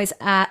that I always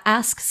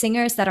ask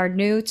singers that are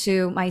new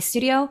to my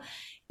studio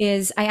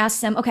is I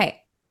ask them,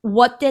 okay,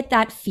 what did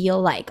that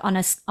feel like on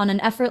an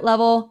effort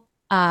level,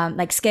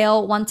 like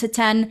scale 1 to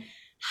 10?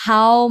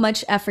 How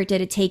much effort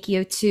did it take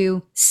you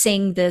to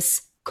sing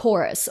this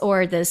chorus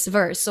or this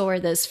verse or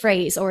this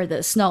phrase or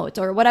this note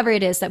or whatever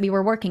it is that we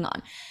were working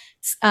on?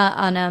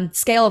 On a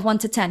scale of 1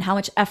 to 10, how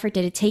much effort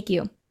did it take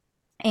you?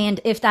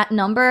 And if that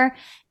number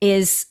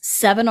is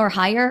 7 or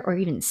higher, or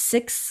even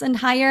 6 and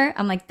higher,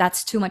 I'm like,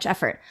 that's too much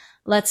effort.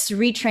 Let's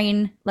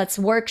retrain, let's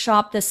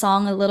workshop this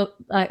song a little,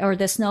 or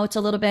this note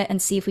a little bit,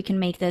 and see if we can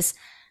make this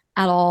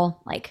at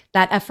all, like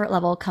that effort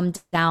level come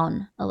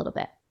down a little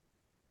bit.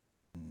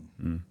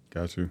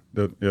 Got you.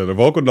 The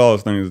vocal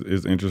dollars thing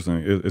is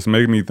interesting. It's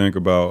making me think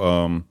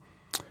about,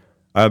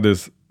 I had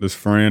this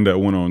friend that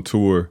went on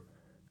tour,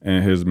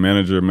 and his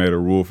manager made a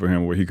rule for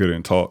him where he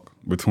couldn't talk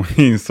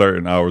between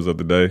certain hours of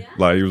the day. Yeah.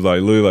 Like he was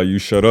like, literally, like, you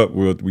shut up.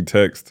 We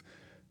text.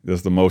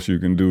 That's the most you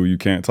can do. You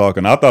can't talk.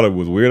 And I thought it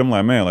was weird. I'm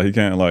like, man, like he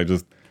can't like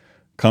just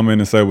come in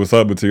and say what's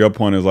up. But to your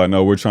point is like,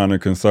 no, we're trying to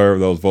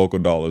conserve those vocal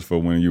dollars for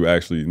when you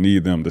actually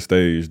need them, the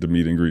stage, the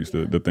meet and greets,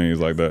 the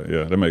things like that.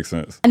 Yeah, that makes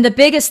sense. And the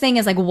biggest thing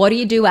is like, what do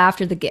you do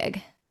after the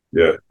gig?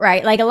 Yeah.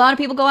 Right. Like a lot of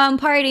people go out and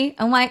party.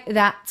 I'm like,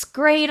 that's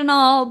great and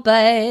all,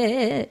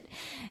 but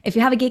if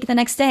you have a gig the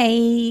next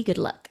day, good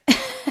luck.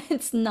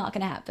 It's not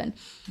going to happen.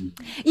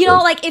 You know,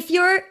 like if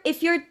you're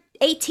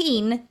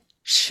 18,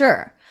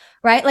 sure.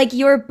 Right. Like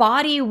your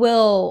body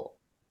will,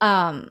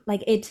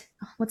 like it,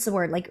 what's the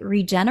word? Like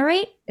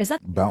regenerate? Is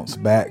that bounce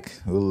back?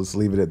 Let's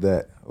leave it at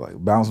that.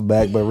 Like bounce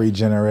back, but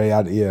regenerate.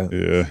 Yeah.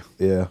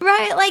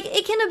 Right. Like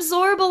it can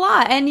absorb a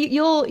lot, and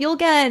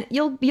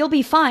you'll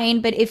be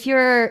fine. But if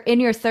you're in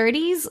your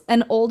 30s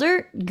and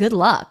older, good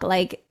luck.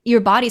 Like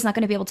your body's not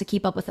going to be able to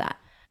keep up with that.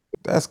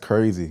 That's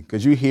crazy,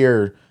 because you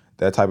hear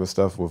that type of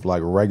stuff with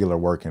like regular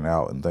working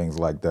out and things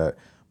like that.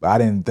 But I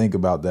didn't think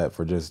about that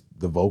for just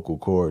the vocal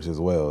cords as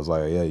well. It's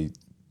like,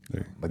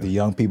 like the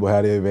young people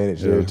had the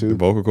advantage there too. The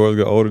vocal cords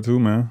get older too,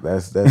 man.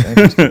 That's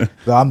interesting.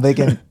 So I'm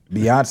thinking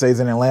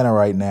Beyonce's in Atlanta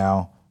right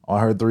now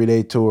on her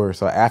 3-day tour.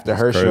 So after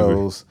her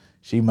shows,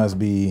 she must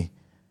be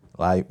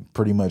like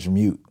pretty much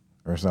mute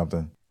or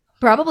something.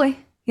 Probably,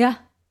 yeah.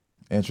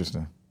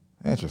 Interesting.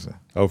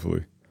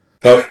 Hopefully.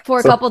 For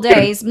a couple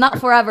days, not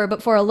forever,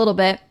 but for a little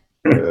bit.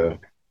 Yeah.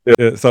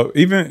 So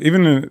even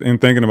in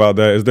thinking about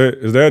that, is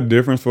there a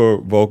difference for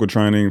vocal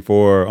training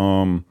for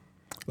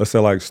let's say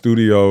like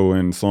studio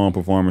and song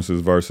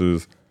performances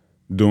versus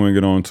doing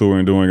it on tour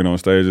and doing it on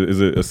stage?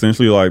 Is it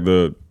essentially like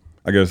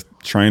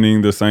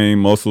training the same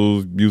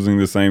muscles, using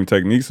the same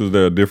techniques? Or is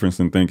there a difference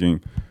in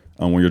thinking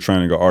when you're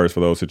training an artist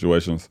for those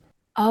situations?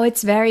 Oh,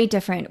 it's very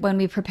different when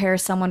we prepare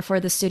someone for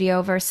the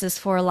studio versus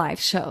for live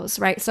shows,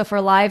 right? So for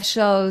live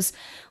shows,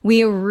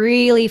 we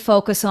really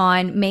focus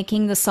on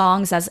making the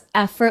songs as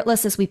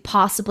effortless as we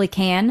possibly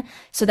can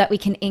so that we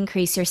can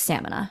increase your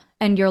stamina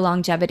and your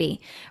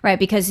longevity, right?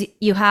 Because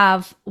you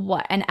have,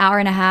 an hour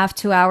and a half,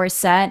 2 hours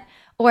set,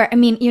 or, I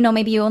mean,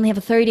 maybe you only have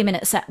a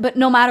 30-minute set, but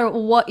no matter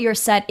what your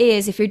set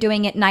is, if you're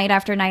doing it night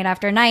after night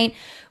after night,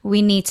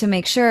 we need to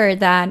make sure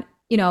that,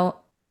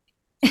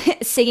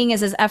 singing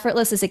is as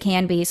effortless as it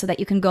can be so that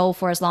you can go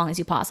for as long as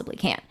you possibly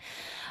can.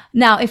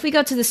 Now, if we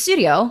go to the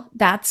studio,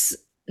 that's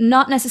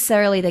not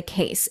necessarily the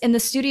case. In the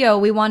studio,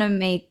 we want to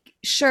make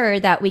sure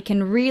that we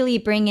can really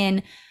bring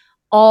in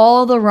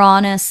all the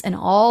rawness and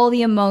all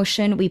the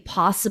emotion we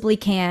possibly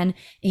can,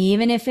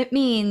 even if it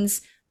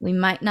means we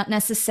might not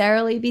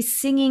necessarily be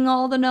singing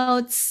all the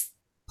notes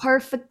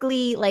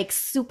perfectly, like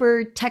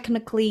super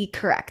technically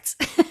correct,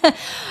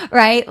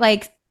 right?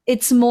 Like,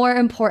 it's more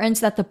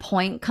important that the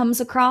point comes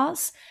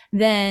across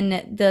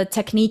than the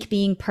technique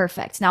being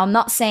perfect. Now, I'm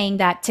not saying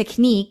that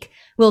technique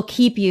will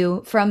keep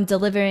you from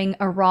delivering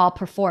a raw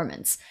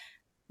performance.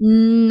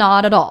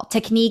 Not at all.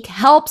 Technique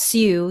helps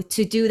you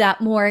to do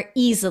that more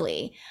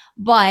easily,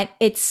 but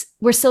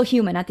we're still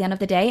human at the end of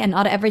the day, and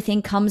not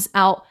everything comes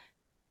out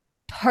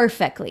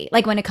perfectly,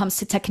 like when it comes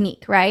to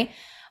technique, right?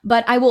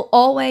 but I will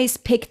always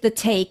pick the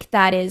take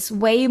that is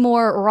way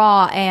more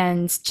raw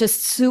and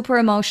just super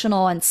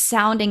emotional and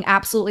sounding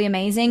absolutely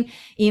amazing,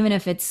 even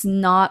if it's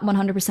not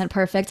 100%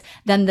 perfect,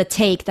 than the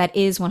take that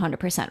is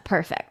 100%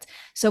 perfect.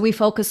 So we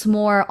focus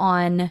more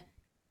on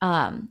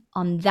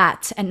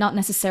that and not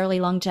necessarily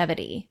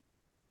longevity.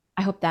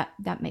 I hope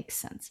that makes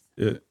sense.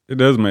 It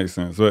does make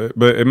sense,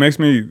 but it makes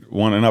me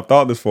wonder, and I've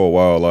thought this for a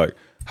while. Like,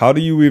 how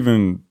do you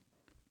even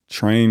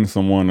train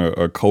someone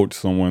or coach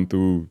someone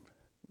through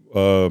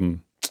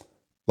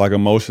like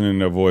emotion in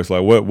their voice?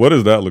 Like, what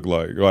does that look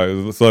like?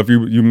 Like, so if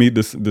you meet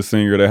the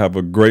singer, they have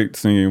a great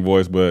singing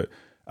voice, but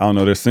I don't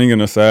know, they're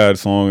singing a sad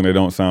song and they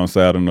don't sound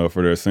sad enough,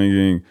 or they're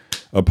singing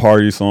a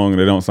party song and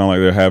they don't sound like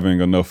they're having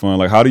enough fun.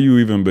 Like, how do you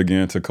even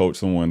begin to coach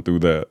someone through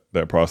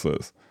that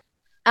process?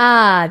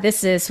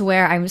 This is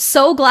where I'm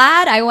so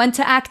glad I went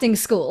to acting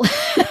school.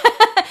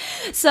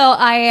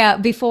 So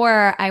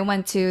before I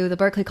went to the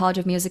Berklee College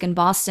of Music in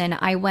Boston,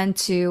 I went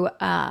to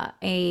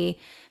a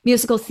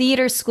musical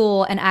theater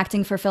school and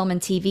acting for film and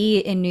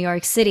TV in New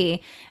York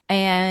City.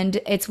 And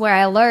it's where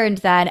I learned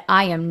that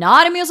I am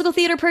not a musical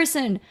theater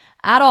person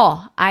at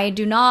all. I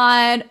do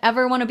not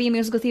ever want to be a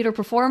musical theater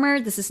performer.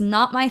 This is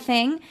not my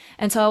thing.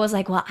 And so I was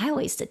like, well, I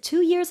wasted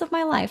 2 years of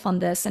my life on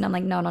this. And I'm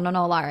like, no,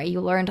 Lara,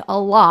 you learned a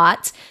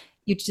lot.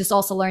 You just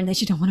also learned that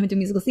you don't want to do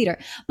musical theater.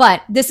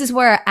 But this is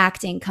where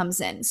acting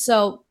comes in.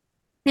 So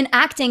and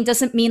acting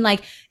doesn't mean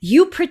like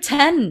you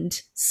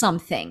pretend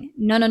something.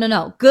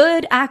 No.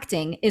 Good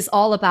acting is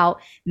all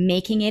about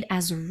making it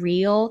as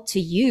real to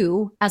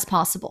you as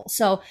possible.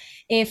 So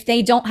if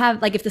they don't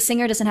have, like, if the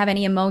singer doesn't have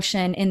any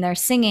emotion in their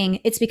singing,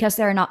 it's because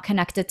they're not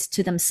connected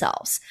to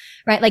themselves,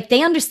 right? Like,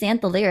 they understand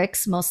the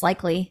lyrics, most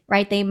likely,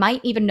 right? They might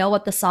even know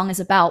what the song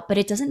is about, but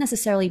it doesn't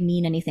necessarily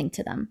mean anything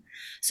to them.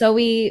 So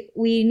we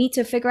need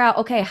to figure out,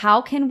 okay,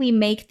 how can we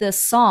make this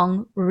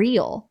song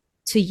real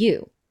to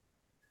you?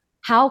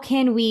 How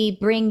can we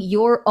bring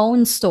your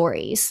own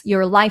stories,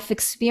 your life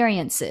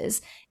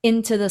experiences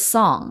into the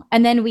song?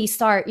 And then we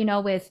start,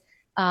 with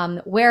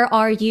where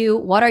are you?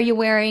 What are you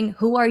wearing?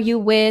 Who are you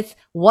with?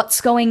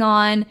 What's going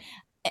on?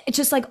 It's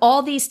just like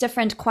all these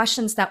different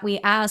questions that we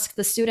ask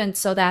the students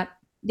so that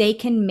they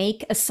can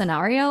make a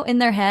scenario in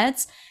their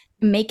heads,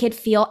 make it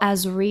feel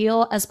as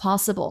real as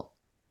possible.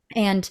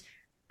 And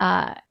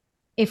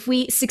if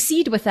we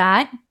succeed with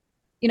that,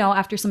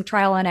 after some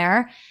trial and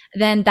error,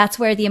 then that's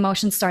where the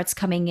emotion starts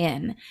coming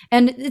in.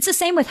 And it's the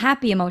same with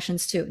happy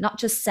emotions too, not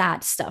just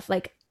sad stuff,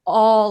 like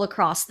all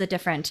across the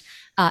different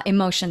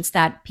emotions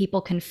that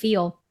people can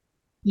feel.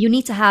 You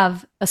need to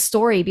have a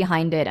story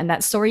behind it, and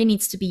that story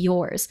needs to be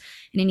yours,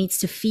 and it needs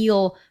to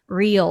feel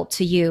real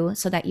to you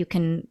so that you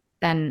can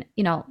then,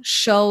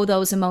 show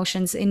those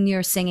emotions in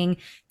your singing,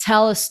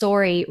 tell a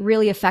story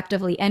really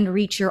effectively, and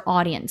reach your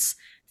audience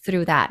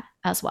through that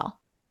as well.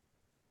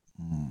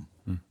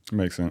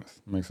 Makes sense.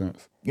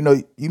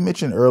 You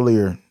mentioned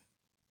earlier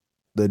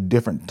the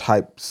different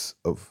types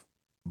of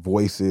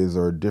voices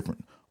or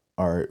different.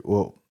 All right,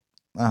 well,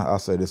 I'll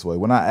say it this way.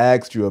 When I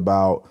asked you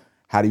about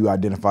how do you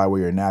identify where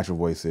your natural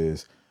voice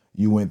is,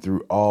 you went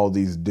through all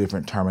these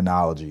different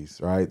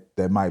terminologies, right?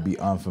 That might be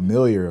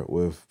unfamiliar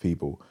with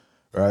people,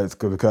 right?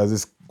 Because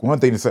it's one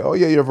thing to say, oh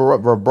yeah, your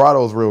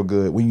vibrato is real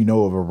good when you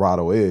know what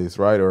vibrato is,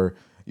 right? Or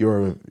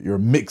your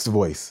mixed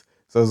voice.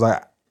 So it's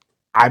like,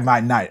 I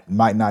might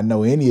not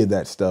know any of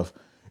that stuff.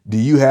 Do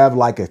you have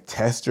like a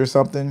test or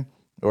something?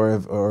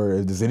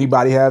 Or does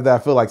anybody have that?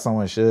 I feel like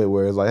someone should,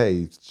 where it's like,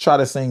 hey, try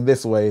to sing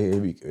this way.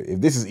 If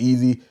this is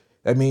easy,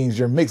 that means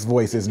your mixed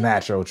voice is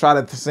natural. Try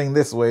to sing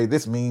this way.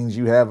 This means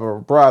you have a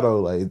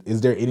vibrato. Like,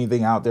 is there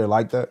anything out there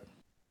like that?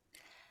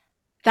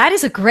 That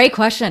is a great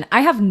question.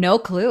 I have no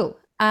clue.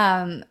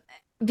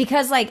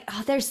 Because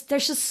there's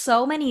just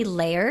so many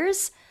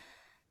layers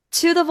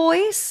to the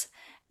voice.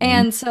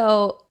 And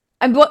so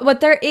what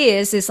there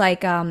is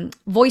like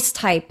voice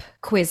type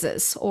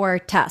quizzes or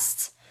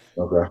tests.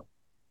 Okay.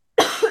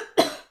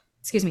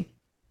 Excuse me.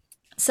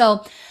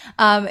 So,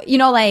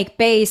 like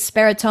bass,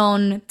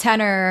 baritone,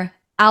 tenor,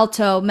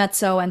 alto,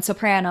 mezzo, and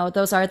soprano.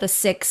 Those are the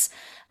 6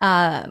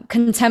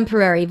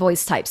 contemporary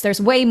voice types.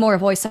 There's way more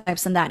voice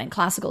types than that in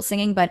classical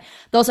singing, but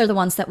those are the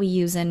ones that we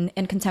use in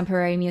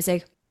contemporary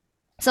music.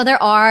 So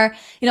there are,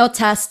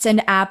 tests and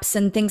apps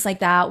and things like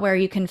that where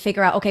you can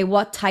figure out, okay,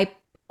 what type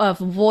of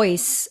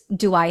voice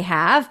do I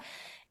have?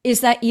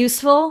 Is that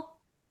useful?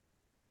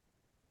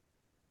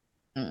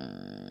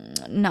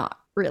 Not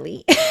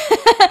really.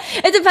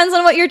 It depends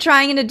on what you're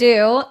trying to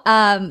do.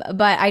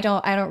 But I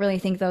don't really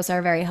think those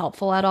are very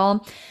helpful at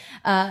all.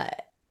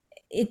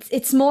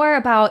 It's more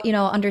about,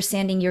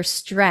 understanding your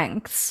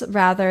strengths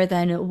rather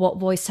than what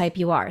voice type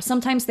you are.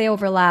 Sometimes they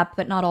overlap,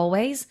 but not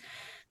always.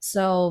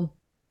 So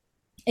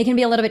it can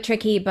be a little bit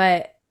tricky,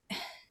 but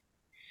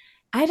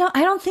I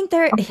don't think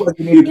they're,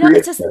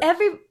 it's just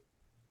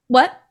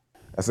what?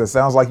 I said,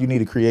 sounds like you need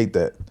to create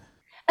that.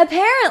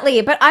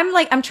 Apparently, but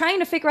I'm trying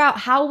to figure out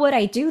how would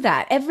I do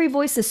that? Every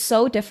voice is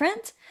so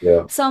different.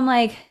 Yeah. So I'm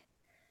like,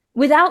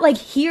 without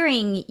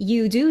hearing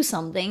you do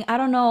something, I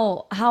don't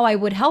know how I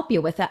would help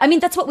you with that. I mean,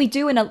 that's what we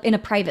do in a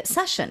private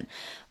session.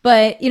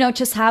 but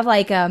just have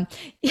like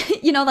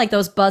like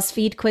those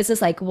BuzzFeed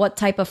quizzes, like what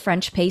type of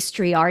French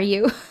pastry are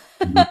you?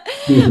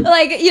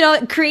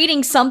 Like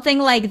creating something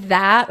like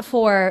that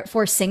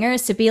for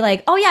singers to be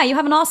like, oh yeah, you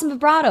have an awesome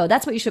vibrato,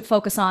 that's what you should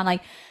focus on.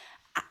 Like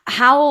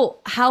how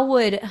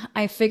would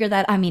I figure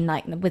that? I mean,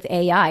 like with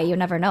AI, you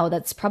never know,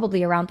 that's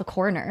probably around the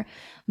corner,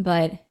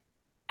 but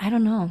I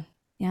don't know.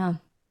 Yeah,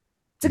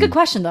 it's a good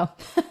question though.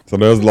 So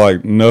there's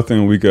like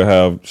nothing we could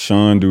have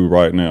Sean do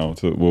right now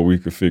to where we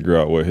could figure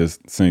out what his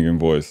singing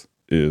voice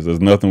is. There's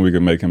nothing we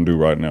could make him do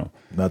right now.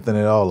 Nothing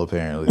at all,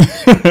 apparently.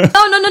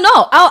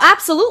 No. Oh,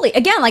 absolutely.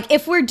 Again, like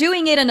if we're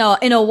doing it in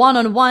a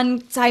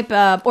one-on-one type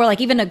of, or like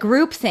even a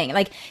group thing,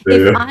 like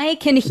if I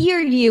can hear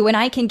you and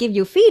I can give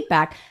you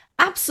feedback,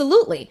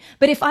 absolutely.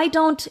 But if I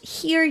don't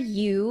hear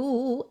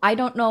you, I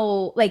don't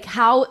know like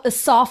how the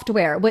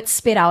software would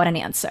spit out an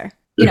answer.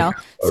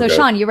 So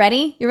Sean, you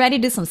ready? You ready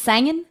to do some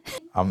singing?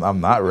 I'm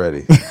not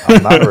ready.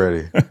 I'm not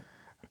ready.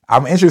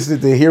 I'm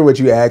interested to hear what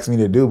you asked me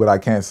to do, but I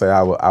can't say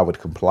I would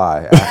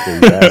comply after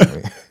you ask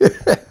me.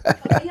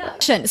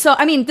 So,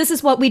 I mean, this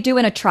is what we do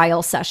in a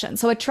trial session.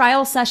 So a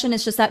trial session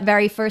is just that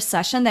very first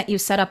session that you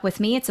set up with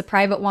me. It's a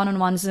private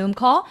one-on-one Zoom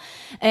call.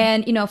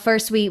 And,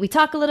 first we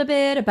talk a little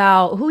bit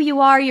about who you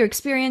are, your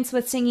experience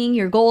with singing,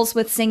 your goals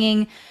with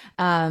singing,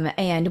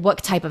 and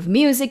what type of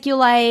music you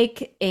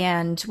like,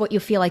 and what you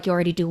feel like you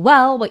already do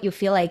well, what you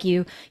feel like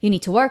you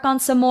need to work on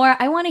some more.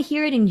 I want to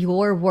hear it in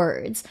your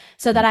words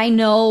so that I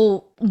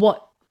know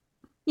what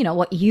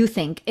you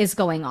think is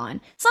going on.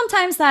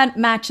 Sometimes that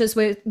matches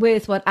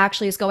with what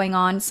actually is going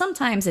on.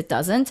 Sometimes it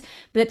doesn't,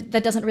 but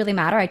that doesn't really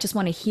matter. I just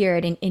want to hear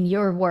it in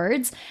your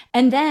words.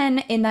 And then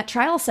in that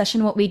trial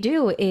session, what we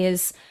do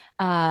is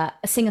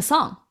sing a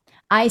song.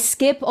 I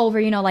skip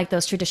over, like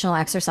those traditional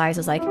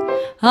exercises like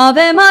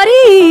Ave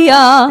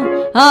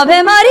Maria,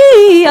 Ave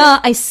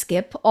Maria. I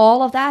skip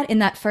all of that in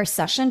that first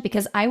session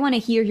because I want to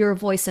hear your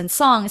voice in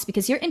songs,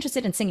 because you're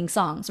interested in singing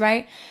songs,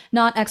 right?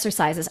 Not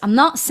exercises. I'm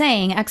not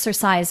saying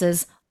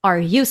exercises are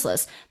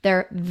useless.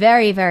 They're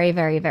very, very,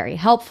 very, very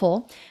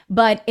helpful.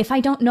 But if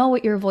I don't know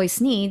what your voice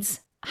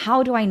needs,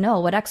 how do I know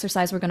what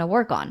exercise we're going to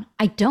work on?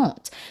 I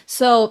don't.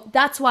 So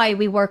that's why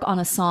we work on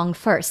a song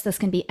first. This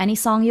can be any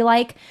song you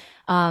like.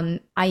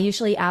 I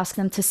usually ask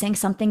them to sing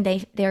something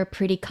they're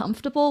pretty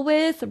comfortable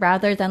with,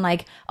 rather than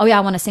like, oh yeah,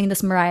 I want to sing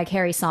this Mariah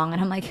Carey song.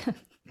 And I'm like,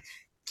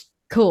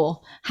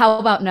 cool. How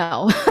about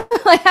no?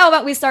 Like, how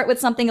about we start with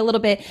something a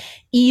little bit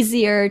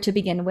easier to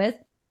begin with?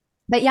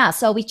 But yeah,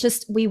 so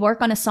we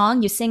work on a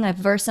song, you sing a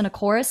verse and a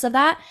chorus of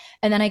that,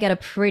 and then I get a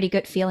pretty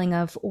good feeling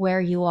of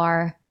where you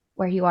are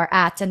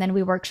at. And then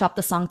we workshop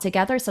the song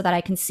together so that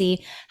I can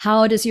see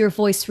how does your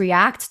voice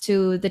react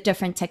to the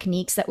different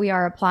techniques that we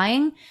are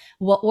applying,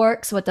 what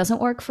works, what doesn't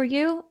work for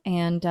you,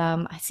 and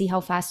I see how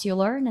fast you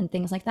learn and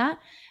things like that.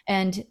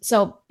 And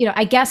so,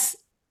 I guess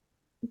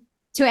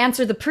to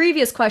answer the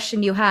previous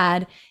question you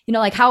had,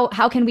 like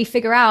how can we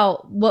figure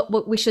out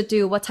what we should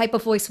do, what type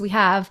of voice we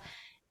have?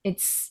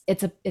 It's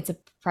a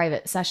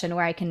private session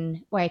where I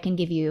can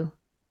give you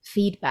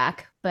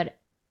feedback, but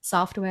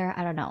software,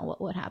 I don't know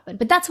what would happen.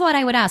 But that's what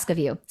I would ask of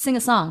you. Sing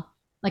a song,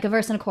 like a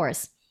verse and a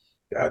chorus.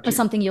 Gotcha. Or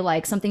something you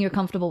like, something you're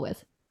comfortable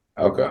with.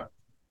 Okay. All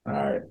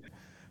right.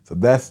 So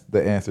that's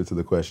the answer to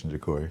the question,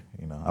 Jacory.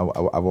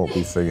 I won't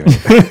be singing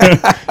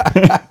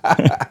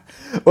it.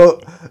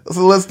 Well,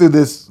 so let's do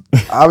this.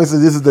 Obviously,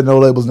 this is the No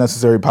Labels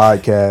Necessary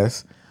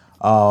podcast.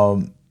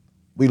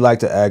 We like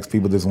to ask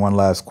people this one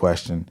last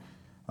question.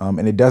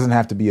 And it doesn't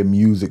have to be a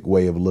music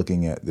way of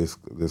looking at this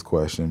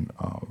question.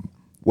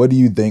 What do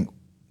you think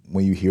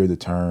when you hear the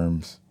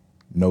terms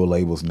 "no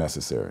labels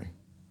necessary"?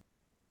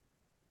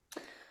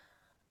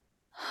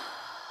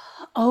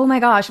 Oh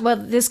my gosh. Well,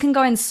 this can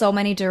go in so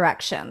many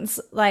directions.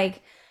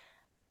 Like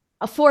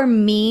for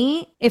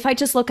me, if I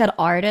just look at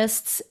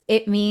artists,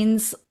 it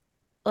means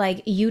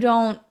like you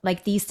don't,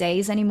 like these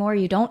days anymore,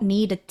 you don't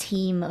need a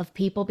team of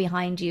people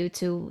behind you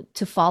to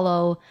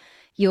follow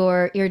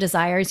your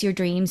desires, your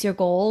dreams, your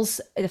goals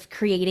of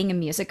creating a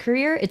music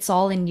career. It's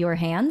all in your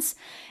hands.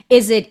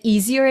 Is it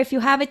easier if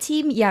you have a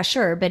team? Yeah,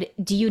 sure. But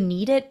do you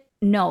need it?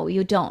 No,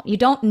 you don't. You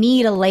don't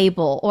need a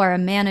label or a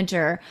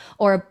manager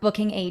or a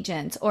booking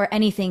agent or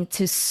anything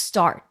to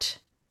start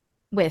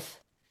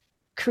with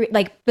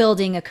like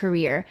building a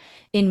career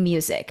in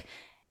music.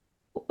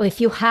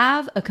 If you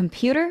have a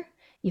computer,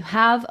 you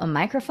have a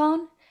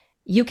microphone,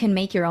 you can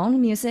make your own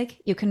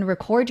music, you can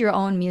record your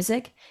own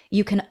music,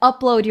 you can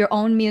upload your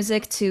own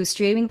music to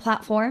streaming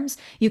platforms,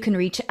 you can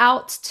reach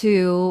out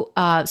to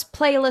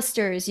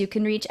playlisters, you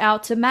can reach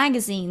out to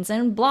magazines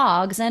and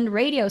blogs and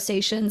radio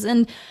stations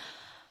and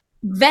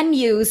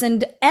venues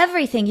and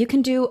everything. You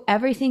can do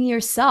everything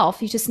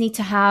yourself. You just need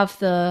to have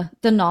the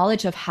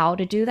knowledge of how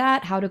to do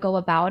that, how to go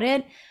about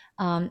it.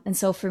 And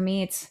so for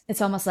me,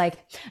 it's almost like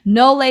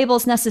no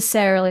labels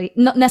necessarily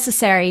not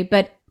necessary,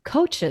 but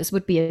coaches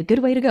would be a good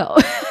way to go.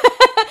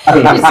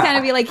 You just kind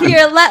of be like,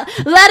 here, let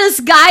us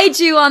guide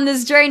you on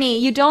this journey.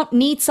 You don't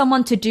need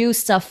someone to do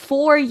stuff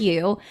for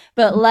you,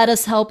 but let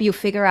us help you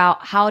figure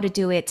out how to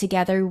do it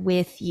together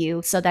with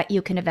you so that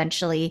you can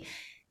eventually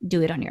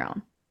do it on your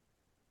own.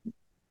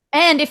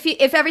 And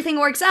if everything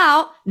works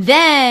out,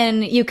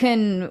 then you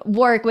can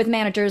work with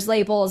managers,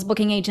 labels,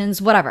 booking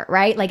agents, whatever,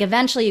 right? Like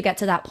eventually you get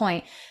to that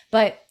point.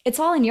 But it's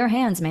all in your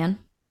hands, man.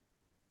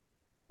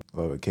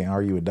 Well, can't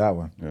argue with that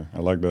one. Yeah, I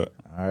like that.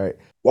 All right.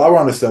 While we're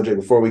on the subject,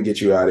 before we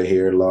get you out of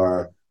here,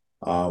 Lara,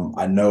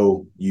 I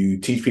know you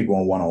teach people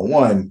on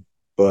one-on-one,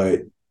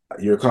 but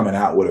you're coming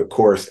out with a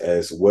course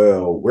as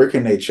well. Where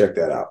can they check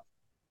that out?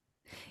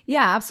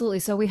 Yeah, absolutely.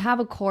 So we have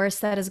a course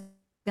that is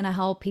going to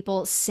help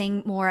people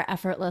sing more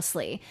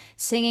effortlessly.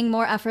 Singing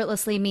more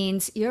effortlessly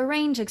means your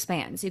range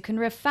expands. You can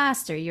riff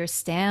faster. Your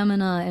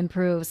stamina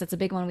improves. That's a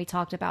big one we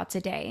talked about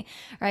today,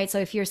 right? So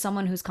if you're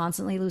someone who's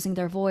constantly losing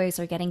their voice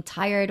or getting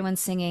tired when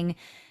singing,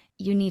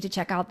 you need to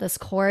check out this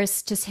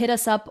course. Just hit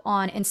us up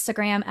on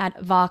Instagram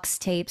at Vox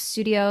Tape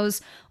Studios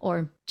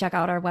or check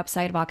out our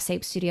website,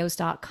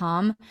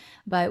 voxtapestudios.com.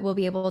 But we'll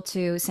be able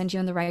to send you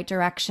in the right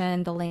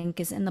direction. The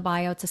link is in the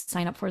bio to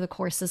sign up for the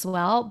course as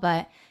well.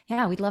 But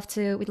yeah, we'd love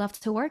to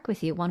work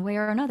with you one way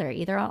or another,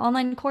 either on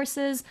online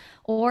courses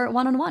or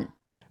one-on-one.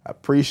 I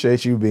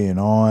appreciate you being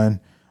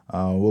on.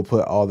 We'll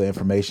put all the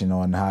information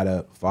on how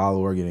to follow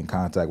or get in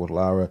contact with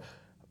Lara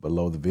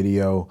below the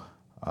video.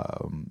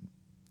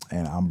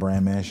 And I'm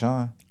Brandman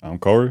Sean. I'm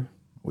Corey.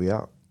 We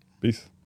out. Peace.